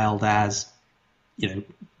wild as,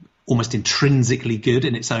 almost intrinsically good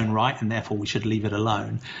in its own right, and therefore we should leave it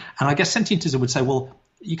alone. And I guess sentientism would say, well,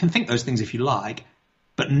 you can think those things if you like,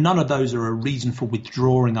 but none of those are a reason for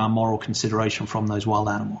withdrawing our moral consideration from those wild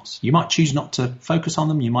animals. You might choose not to focus on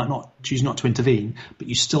them, you might not choose not to intervene, but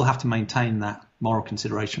you still have to maintain that moral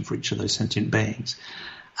consideration for each of those sentient beings.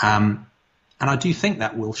 And I do think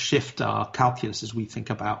that will shift our calculus as we think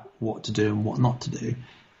about what to do and what not to do,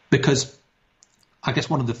 because I guess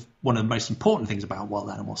one of the most important things about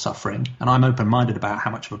wild animal suffering, and I'm open-minded about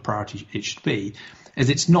how much of a priority it should be,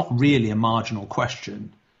 is it's not really a marginal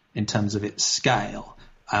question in terms of its scale.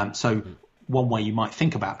 So one way you might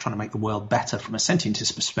think about trying to make the world better from a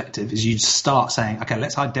sentientist perspective is you start saying, okay,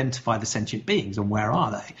 let's identify the sentient beings and where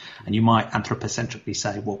are they? And you might anthropocentrically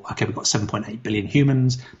say, well, okay, we've got 7.8 billion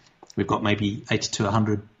humans. We've got maybe 80 to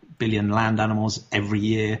 100 billion land animals every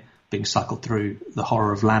year being cycled through the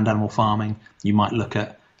horror of land animal farming. You might look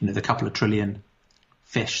at, the couple of trillion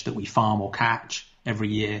fish that we farm or catch every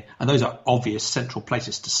year. And those are obvious central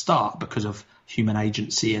places to start because of human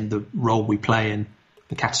agency and the role we play in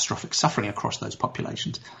the catastrophic suffering across those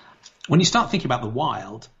populations. When you start thinking about the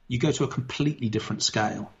wild, you go to a completely different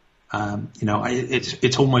scale.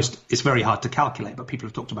 It's very hard to calculate, but people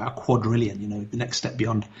have talked about a quadrillion, the next step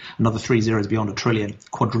beyond, another 3 zeros beyond a trillion,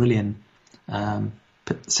 quadrillion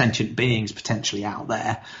sentient beings potentially out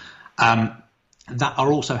there that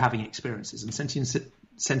are also having experiences. And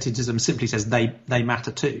sentientism simply says they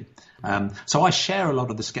matter too. So I share a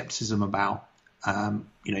lot of the skepticism about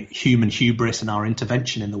human hubris and our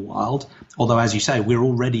intervention in the wild. Although, as you say, we're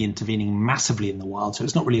already intervening massively in the wild, so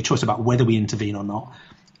it's not really a choice about whether we intervene or not.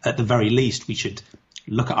 At the very least, we should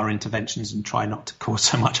look at our interventions and try not to cause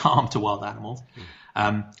so much harm to wild animals.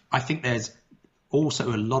 I think there's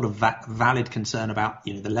also a lot of valid concern about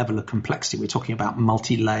the level of complexity. We're talking about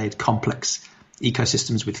multi-layered, complex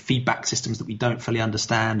ecosystems with feedback systems that we don't fully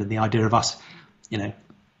understand, and the idea of us,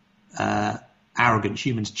 arrogant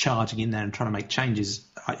humans charging in there and trying to make changes.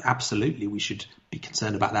 Absolutely, we should be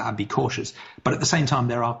concerned about that and be cautious. But at the same time,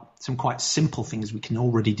 there are some quite simple things we can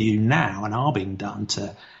already do now and are being done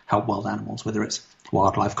to help wild animals, whether it's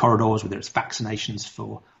wildlife corridors, whether it's vaccinations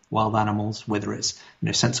for wild animals, whether it's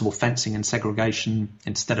sensible fencing and segregation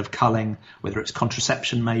instead of culling, whether it's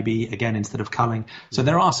contraception maybe, again, instead of culling. So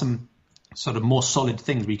there are some sort of more solid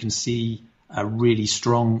things we can see a really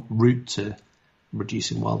strong route to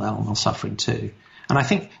reducing wild animal suffering too. And I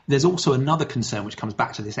think there's also another concern which comes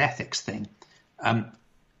back to this ethics thing.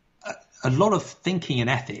 A lot of thinking in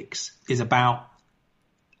ethics is about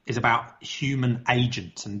human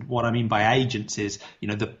agents, and what I mean by agents is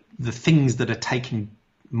the things that are taking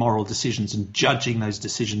moral decisions and judging those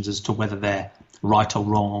decisions as to whether they're right or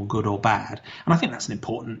wrong or good or bad. And I think that's an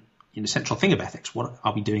important central thing of ethics. What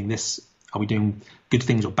are we doing? Are we doing good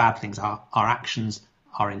things or bad things? Our actions,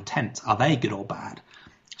 our intent, are they good or bad?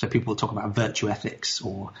 So people will talk about virtue ethics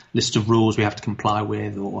or list of rules we have to comply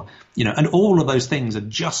with, or and all of those things are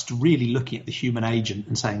just really looking at the human agent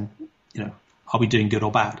and saying, are we doing good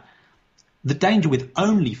or bad? The danger with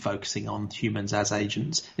only focusing on humans as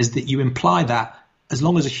agents is that you imply that as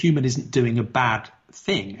long as a human isn't doing a bad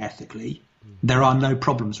thing ethically, there are no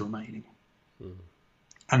problems remaining.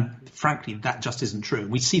 And frankly, that just isn't true.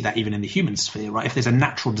 We see that even in the human sphere, right? If there's a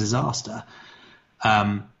natural disaster,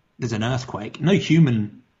 there's an earthquake, no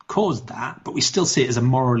human caused that, but we still see it as a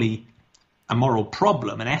moral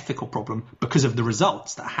problem, an ethical problem, because of the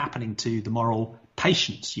results that are happening to the moral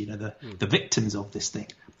patients, the victims of this thing.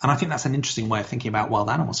 And I think that's an interesting way of thinking about wild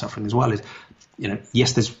animal suffering as well. Is,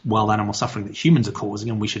 yes, there's wild animal suffering that humans are causing,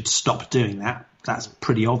 and we should stop doing that. That's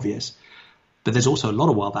pretty obvious. But there's also a lot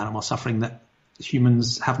of wild animal suffering that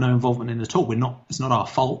humans have no involvement in at all. It's not our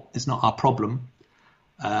fault. It's not our problem.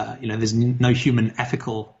 There's no human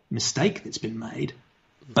ethical mistake that's been made,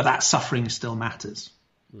 but that suffering still matters.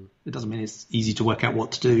 It doesn't mean it's easy to work out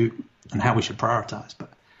what to do and how we should prioritize.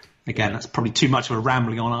 But again, that's probably too much of a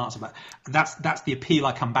rambling on answer. But that's the appeal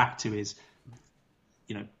I come back to is,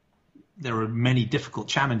 there are many difficult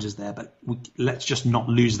challenges there, but let's just not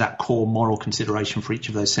lose that core moral consideration for each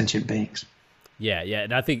of those sentient beings. Yeah,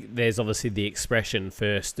 and I think there's obviously the expression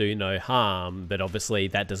 "first do no harm," but obviously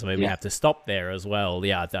that doesn't mean we have to stop there as well.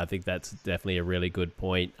 Yeah, I think that's definitely a really good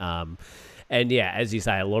point. And yeah, as you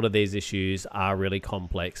say, a lot of these issues are really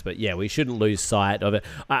complex, but yeah, we shouldn't lose sight of it.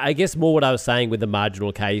 I guess more what I was saying with the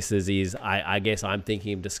marginal cases is I guess I'm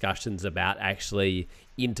thinking of discussions about actually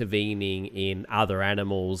intervening in other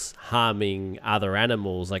animals, harming other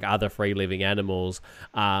animals, like other free-living animals.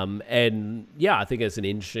 And yeah, I think it's an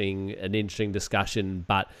interesting discussion,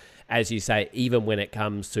 but as you say, even when it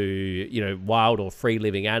comes to, wild or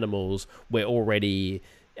free-living animals, we're already...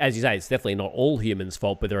 As you say, it's definitely not all humans'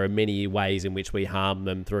 fault, but there are many ways in which we harm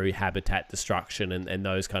them through habitat destruction and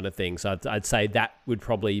those kind of things. So I'd say that would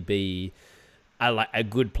probably be a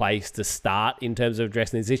good place to start in terms of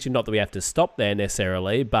addressing this issue. Not that we have to stop there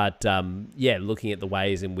necessarily, but looking at the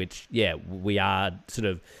ways in which, we are sort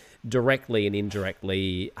of directly and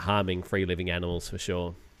indirectly harming free-living animals for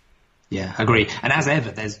sure. Yeah, agree. And as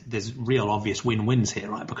ever, there's real obvious win-wins here,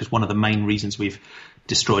 right? Because one of the main reasons we've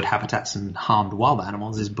destroyed habitats and harmed wild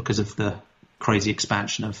animals is because of the crazy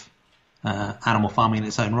expansion of animal farming in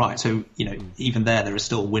its own right. So, even there are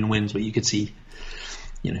still win-wins where you could see,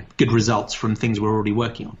 good results from things we're already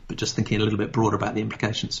working on, but just thinking a little bit broader about the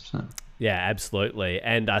implications. So. Yeah, absolutely.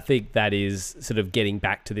 And I think that is sort of getting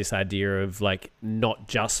back to this idea of not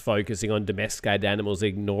just focusing on domesticated animals,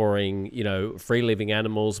 ignoring, free-living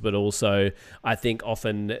animals, but also I think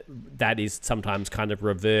often that is sometimes kind of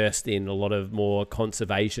reversed in a lot of more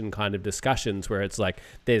conservation kind of discussions where it's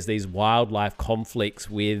there's these wildlife conflicts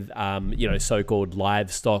with, so-called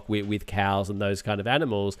livestock with cows and those kind of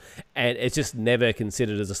animals. And it's just never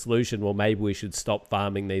considered as a solution. Well, maybe we should stop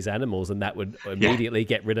farming these animals and that would immediately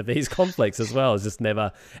get rid of these conflicts as well. It's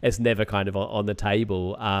never kind of on the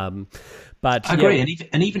table. But I agree,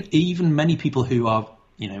 and even many people who are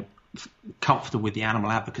comfortable with the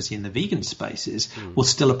animal advocacy in the vegan spaces will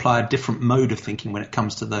still apply a different mode of thinking when it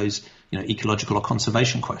comes to those ecological or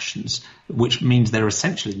conservation questions, which means they're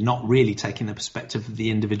essentially not really taking the perspective of the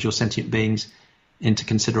individual sentient beings into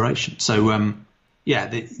consideration. So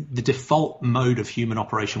the default mode of human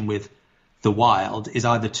operation with the wild is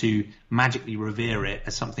either to magically revere it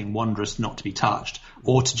as something wondrous not to be touched,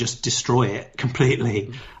 or to just destroy it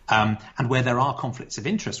completely. And where there are conflicts of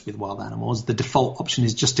interest with wild animals, the default option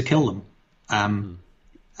is just to kill them.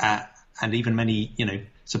 And even many,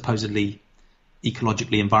 supposedly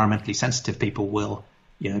ecologically, environmentally sensitive people will,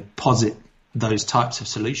 posit those types of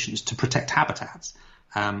solutions to protect habitats.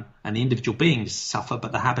 And the individual beings suffer,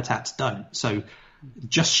 but the habitats don't. So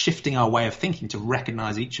just shifting our way of thinking to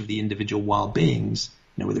recognize each of the individual wild beings,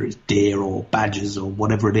 whether it's deer or badgers or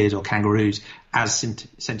whatever it is, or kangaroos, as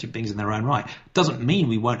sentient beings in their own right, doesn't mean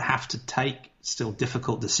we won't have to take still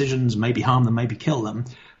difficult decisions, maybe harm them, maybe kill them,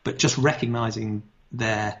 but just recognizing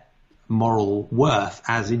their moral worth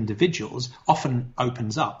as individuals often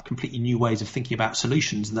opens up completely new ways of thinking about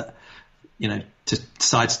solutions that, to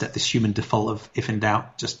sidestep this human default of, if in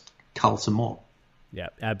doubt, just cull some more. Yeah,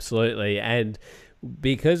 absolutely. And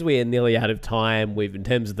because we're nearly out of time, in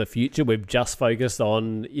terms of the future, we've just focused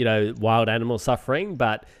on, wild animal suffering,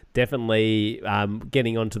 but definitely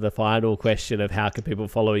getting on to the final question of how can people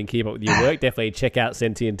follow and keep up with your work, definitely check out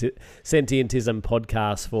Sentientism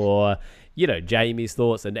podcast for, Jamie's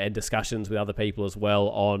thoughts and discussions with other people as well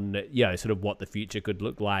on, sort of what the future could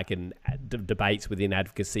look like, and debates within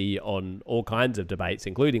advocacy on all kinds of debates,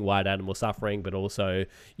 including wild animal suffering, but also,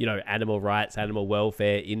 animal rights, animal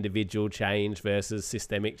welfare, individual change versus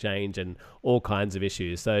systemic change, and all kinds of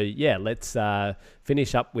issues. So, let's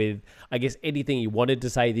finish up with, I guess, anything you wanted to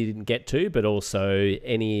say that you didn't get to, but also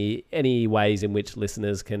any ways in which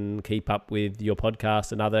listeners can keep up with your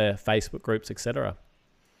podcast and other Facebook groups, etc.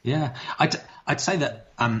 Yeah, I'd say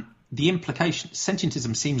that the implication,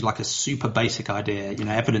 sentientism seems like a super basic idea,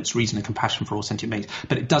 evidence, reason, and compassion for all sentient beings,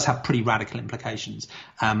 but it does have pretty radical implications.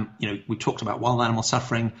 We talked about wild animal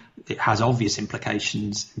suffering. It has obvious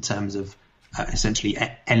implications in terms of essentially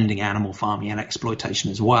ending animal farming and exploitation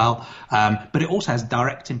as well. But it also has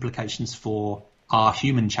direct implications for our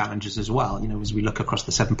human challenges as well, as we look across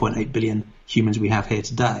the 7.8 billion humans we have here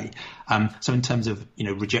today. So in terms of,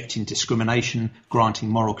 rejecting discrimination, granting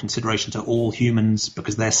moral consideration to all humans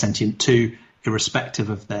because they're sentient too, irrespective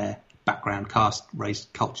of their background, caste, race,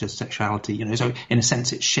 culture, sexuality, so in a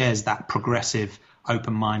sense it shares that progressive,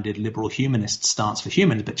 open-minded, liberal humanist stance for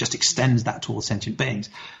humans, but just extends that to all sentient beings.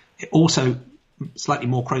 It also slightly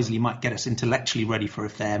more crazily might get us intellectually ready for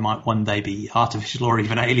if there might one day be artificial or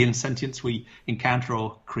even alien sentience we encounter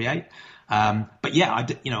or create. But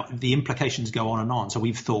the implications go on and on. So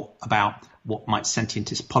we've thought about what might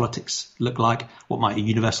sentientist politics look like, what might a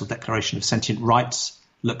universal declaration of sentient rights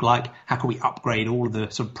look like, how can we upgrade all of the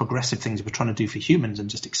sort of progressive things we're trying to do for humans and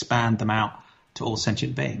just expand them out to all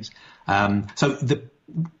sentient beings. So the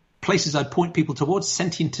places I'd point people towards,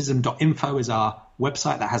 sentientism.info is our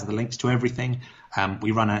website that has the links to everything.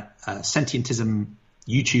 We run a Sentientism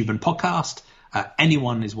YouTube and podcast.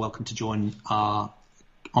 Anyone is welcome to join our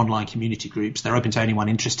online community groups. They're open to anyone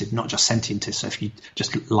interested, not just sentientists. So if you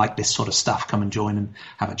just like this sort of stuff, come and join and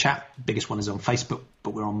have a chat. Biggest one is on Facebook,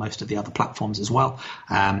 but we're on most of the other platforms as well.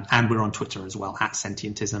 And we're on Twitter as well, at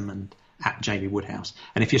Sentientism and at Jamie Woodhouse.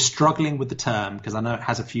 And if you're struggling with the term, because I know it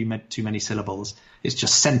has a few too many syllables, it's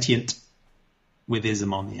just sentient with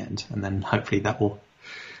ism on the end, and then hopefully that will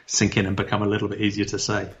sink in and become a little bit easier to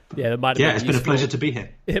say. Yeah, it's been a pleasure to be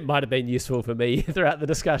here. It might have been useful for me throughout the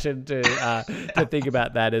discussion to think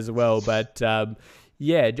about that as well. But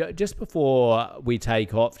just before we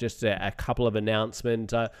take off, just a couple of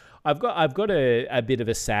announcements. I've got a bit of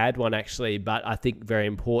a sad one actually, but I think very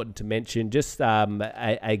important to mention. Just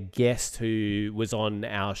a guest who was on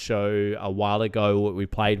our show a while ago, we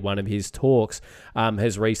played one of his talks,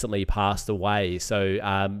 has recently passed away.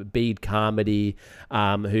 So Bede Carmody,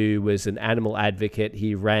 who was an animal advocate,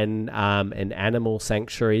 he ran an animal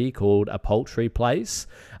sanctuary called A Poultry Place.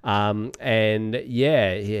 He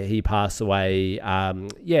passed away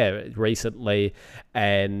recently,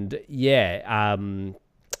 and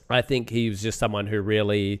I think he was just someone who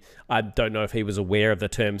really, I don't know if he was aware of the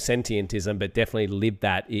term sentientism, but definitely lived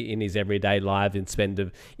that in his everyday life in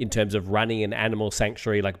terms of running an animal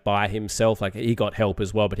sanctuary like by himself. Like he got help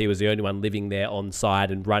as well, but he was the only one living there on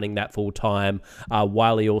site and running that full time,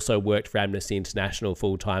 while he also worked for Amnesty International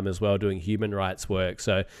full time as well, doing human rights work.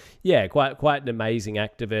 So quite an amazing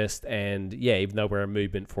activist. And even though we're a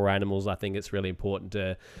movement for animals, I think it's really important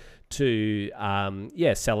to to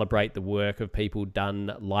celebrate the work of people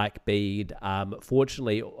done like Bede.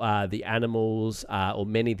 Fortunately, the animals, or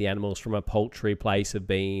many of the animals from a poultry place, have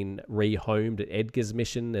been rehomed at Edgar's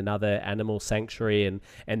Mission, another animal sanctuary,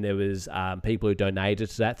 and there was people who donated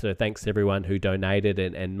to that. So thanks to everyone who donated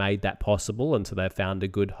and made that possible, and so they found a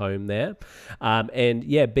good home there.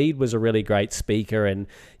 Bede was a really great speaker, and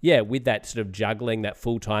with that sort of juggling that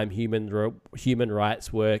full-time human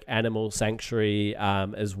rights work, animal sanctuary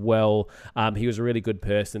as well. He was a really good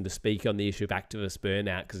person to speak on the issue of activist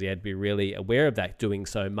burnout, because he had to be really aware of that, doing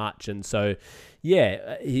so much. And so,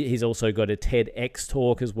 he's also got a TEDx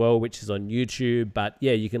talk as well, which is on YouTube. But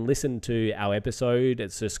you can listen to our episode.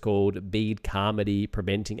 It's just called Bede Carmody,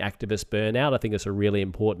 Preventing Activist Burnout. I think it's a really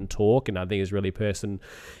important talk, and I think it's really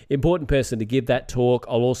important person to give that talk.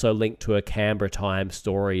 I'll also link to a Canberra Times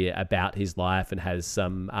story about his life, and has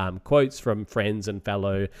some quotes from friends and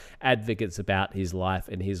fellow advocates about his life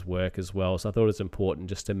and his work as well. So I thought it was important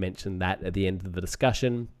just to mention that at the end of the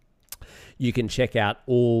discussion. You can check out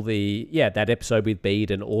all that episode with Bede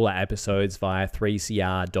and all our episodes via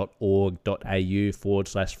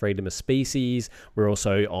 3cr.org.au/freedom of species. We're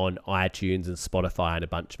also on iTunes and Spotify and a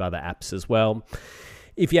bunch of other apps as well.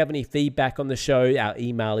 If you have any feedback on the show, our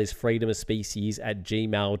email is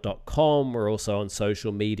freedomofspecies@gmail.com. We're also on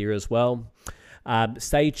social media as well.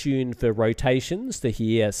 Stay tuned for rotations to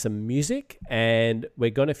hear some music, and we're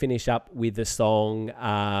going to finish up with the song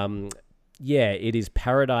it is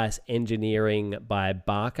Paradise Engineering by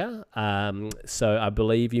Barker. So I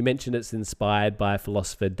believe you mentioned it's inspired by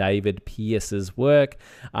philosopher David Pearce's work.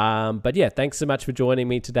 Thanks so much for joining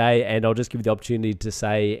me today, and I'll just give you the opportunity to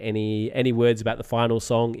say any words about the final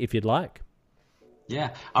song if you'd like.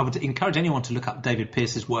 Yeah, I would encourage anyone to look up David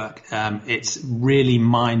Pearce's work. It's really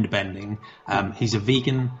mind-bending. He's a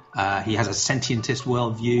vegan. He has a sentientist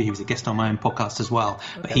worldview. He was a guest on my own podcast as well.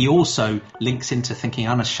 Okay. But he also links into thinking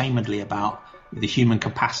unashamedly about the human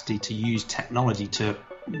capacity to use technology to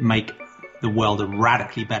make the world a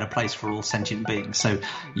radically better place for all sentient beings. So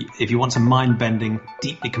if you want some mind-bending,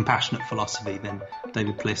 deeply compassionate philosophy, then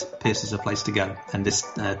David Pearce is a place to go. And this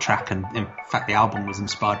track, and in fact the album, was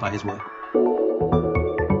inspired by his work.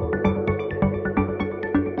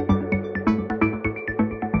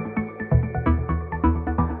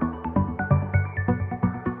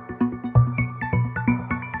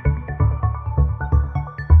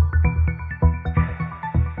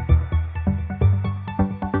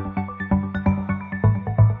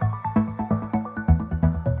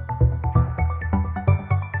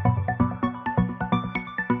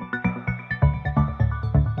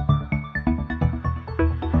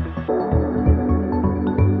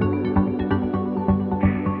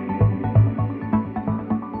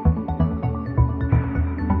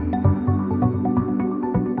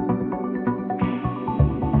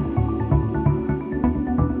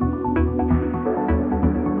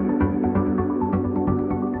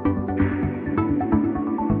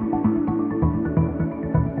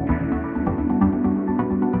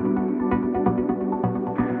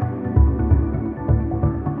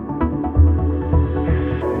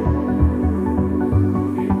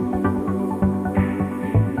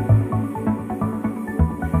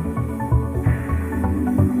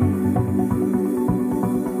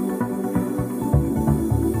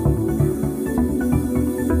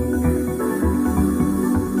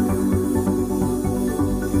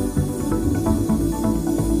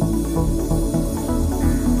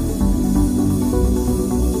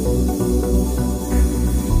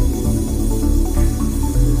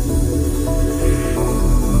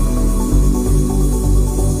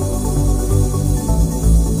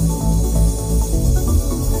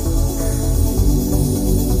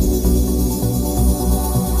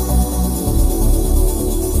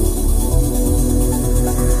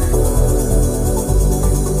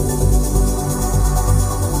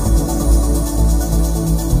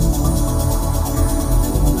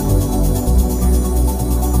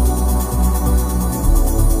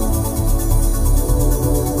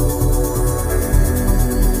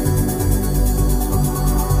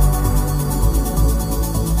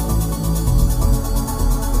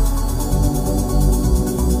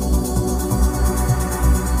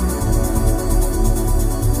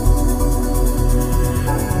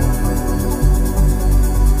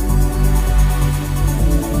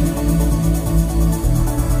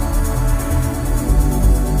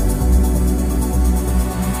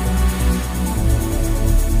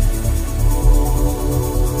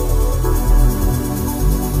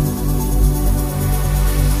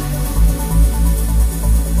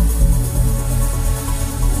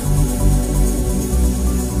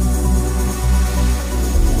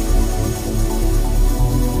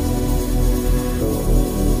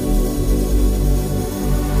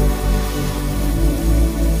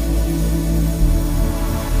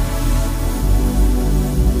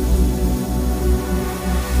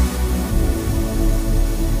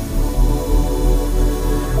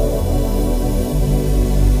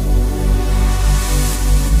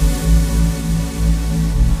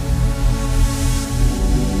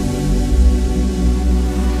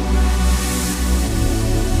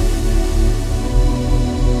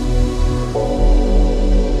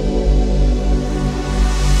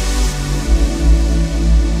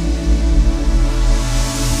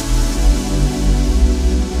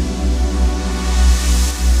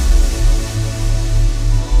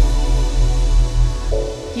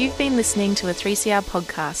 been listening to a 3CR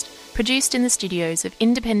podcast produced in the studios of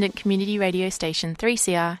independent community radio station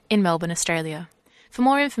 3CR in Melbourne, Australia. For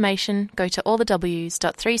more information, go to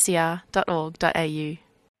allthews.3cr.org.au.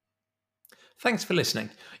 Thanks for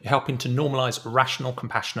listening. You're helping to normalise rational,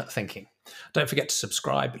 compassionate thinking. Don't forget to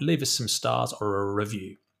subscribe, leave us some stars or a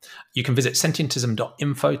review. You can visit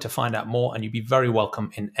sentientism.info to find out more, and you'll be very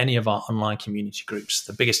welcome in any of our online community groups.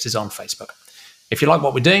 The biggest is on Facebook. If you like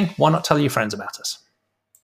what we're doing, why not tell your friends about us?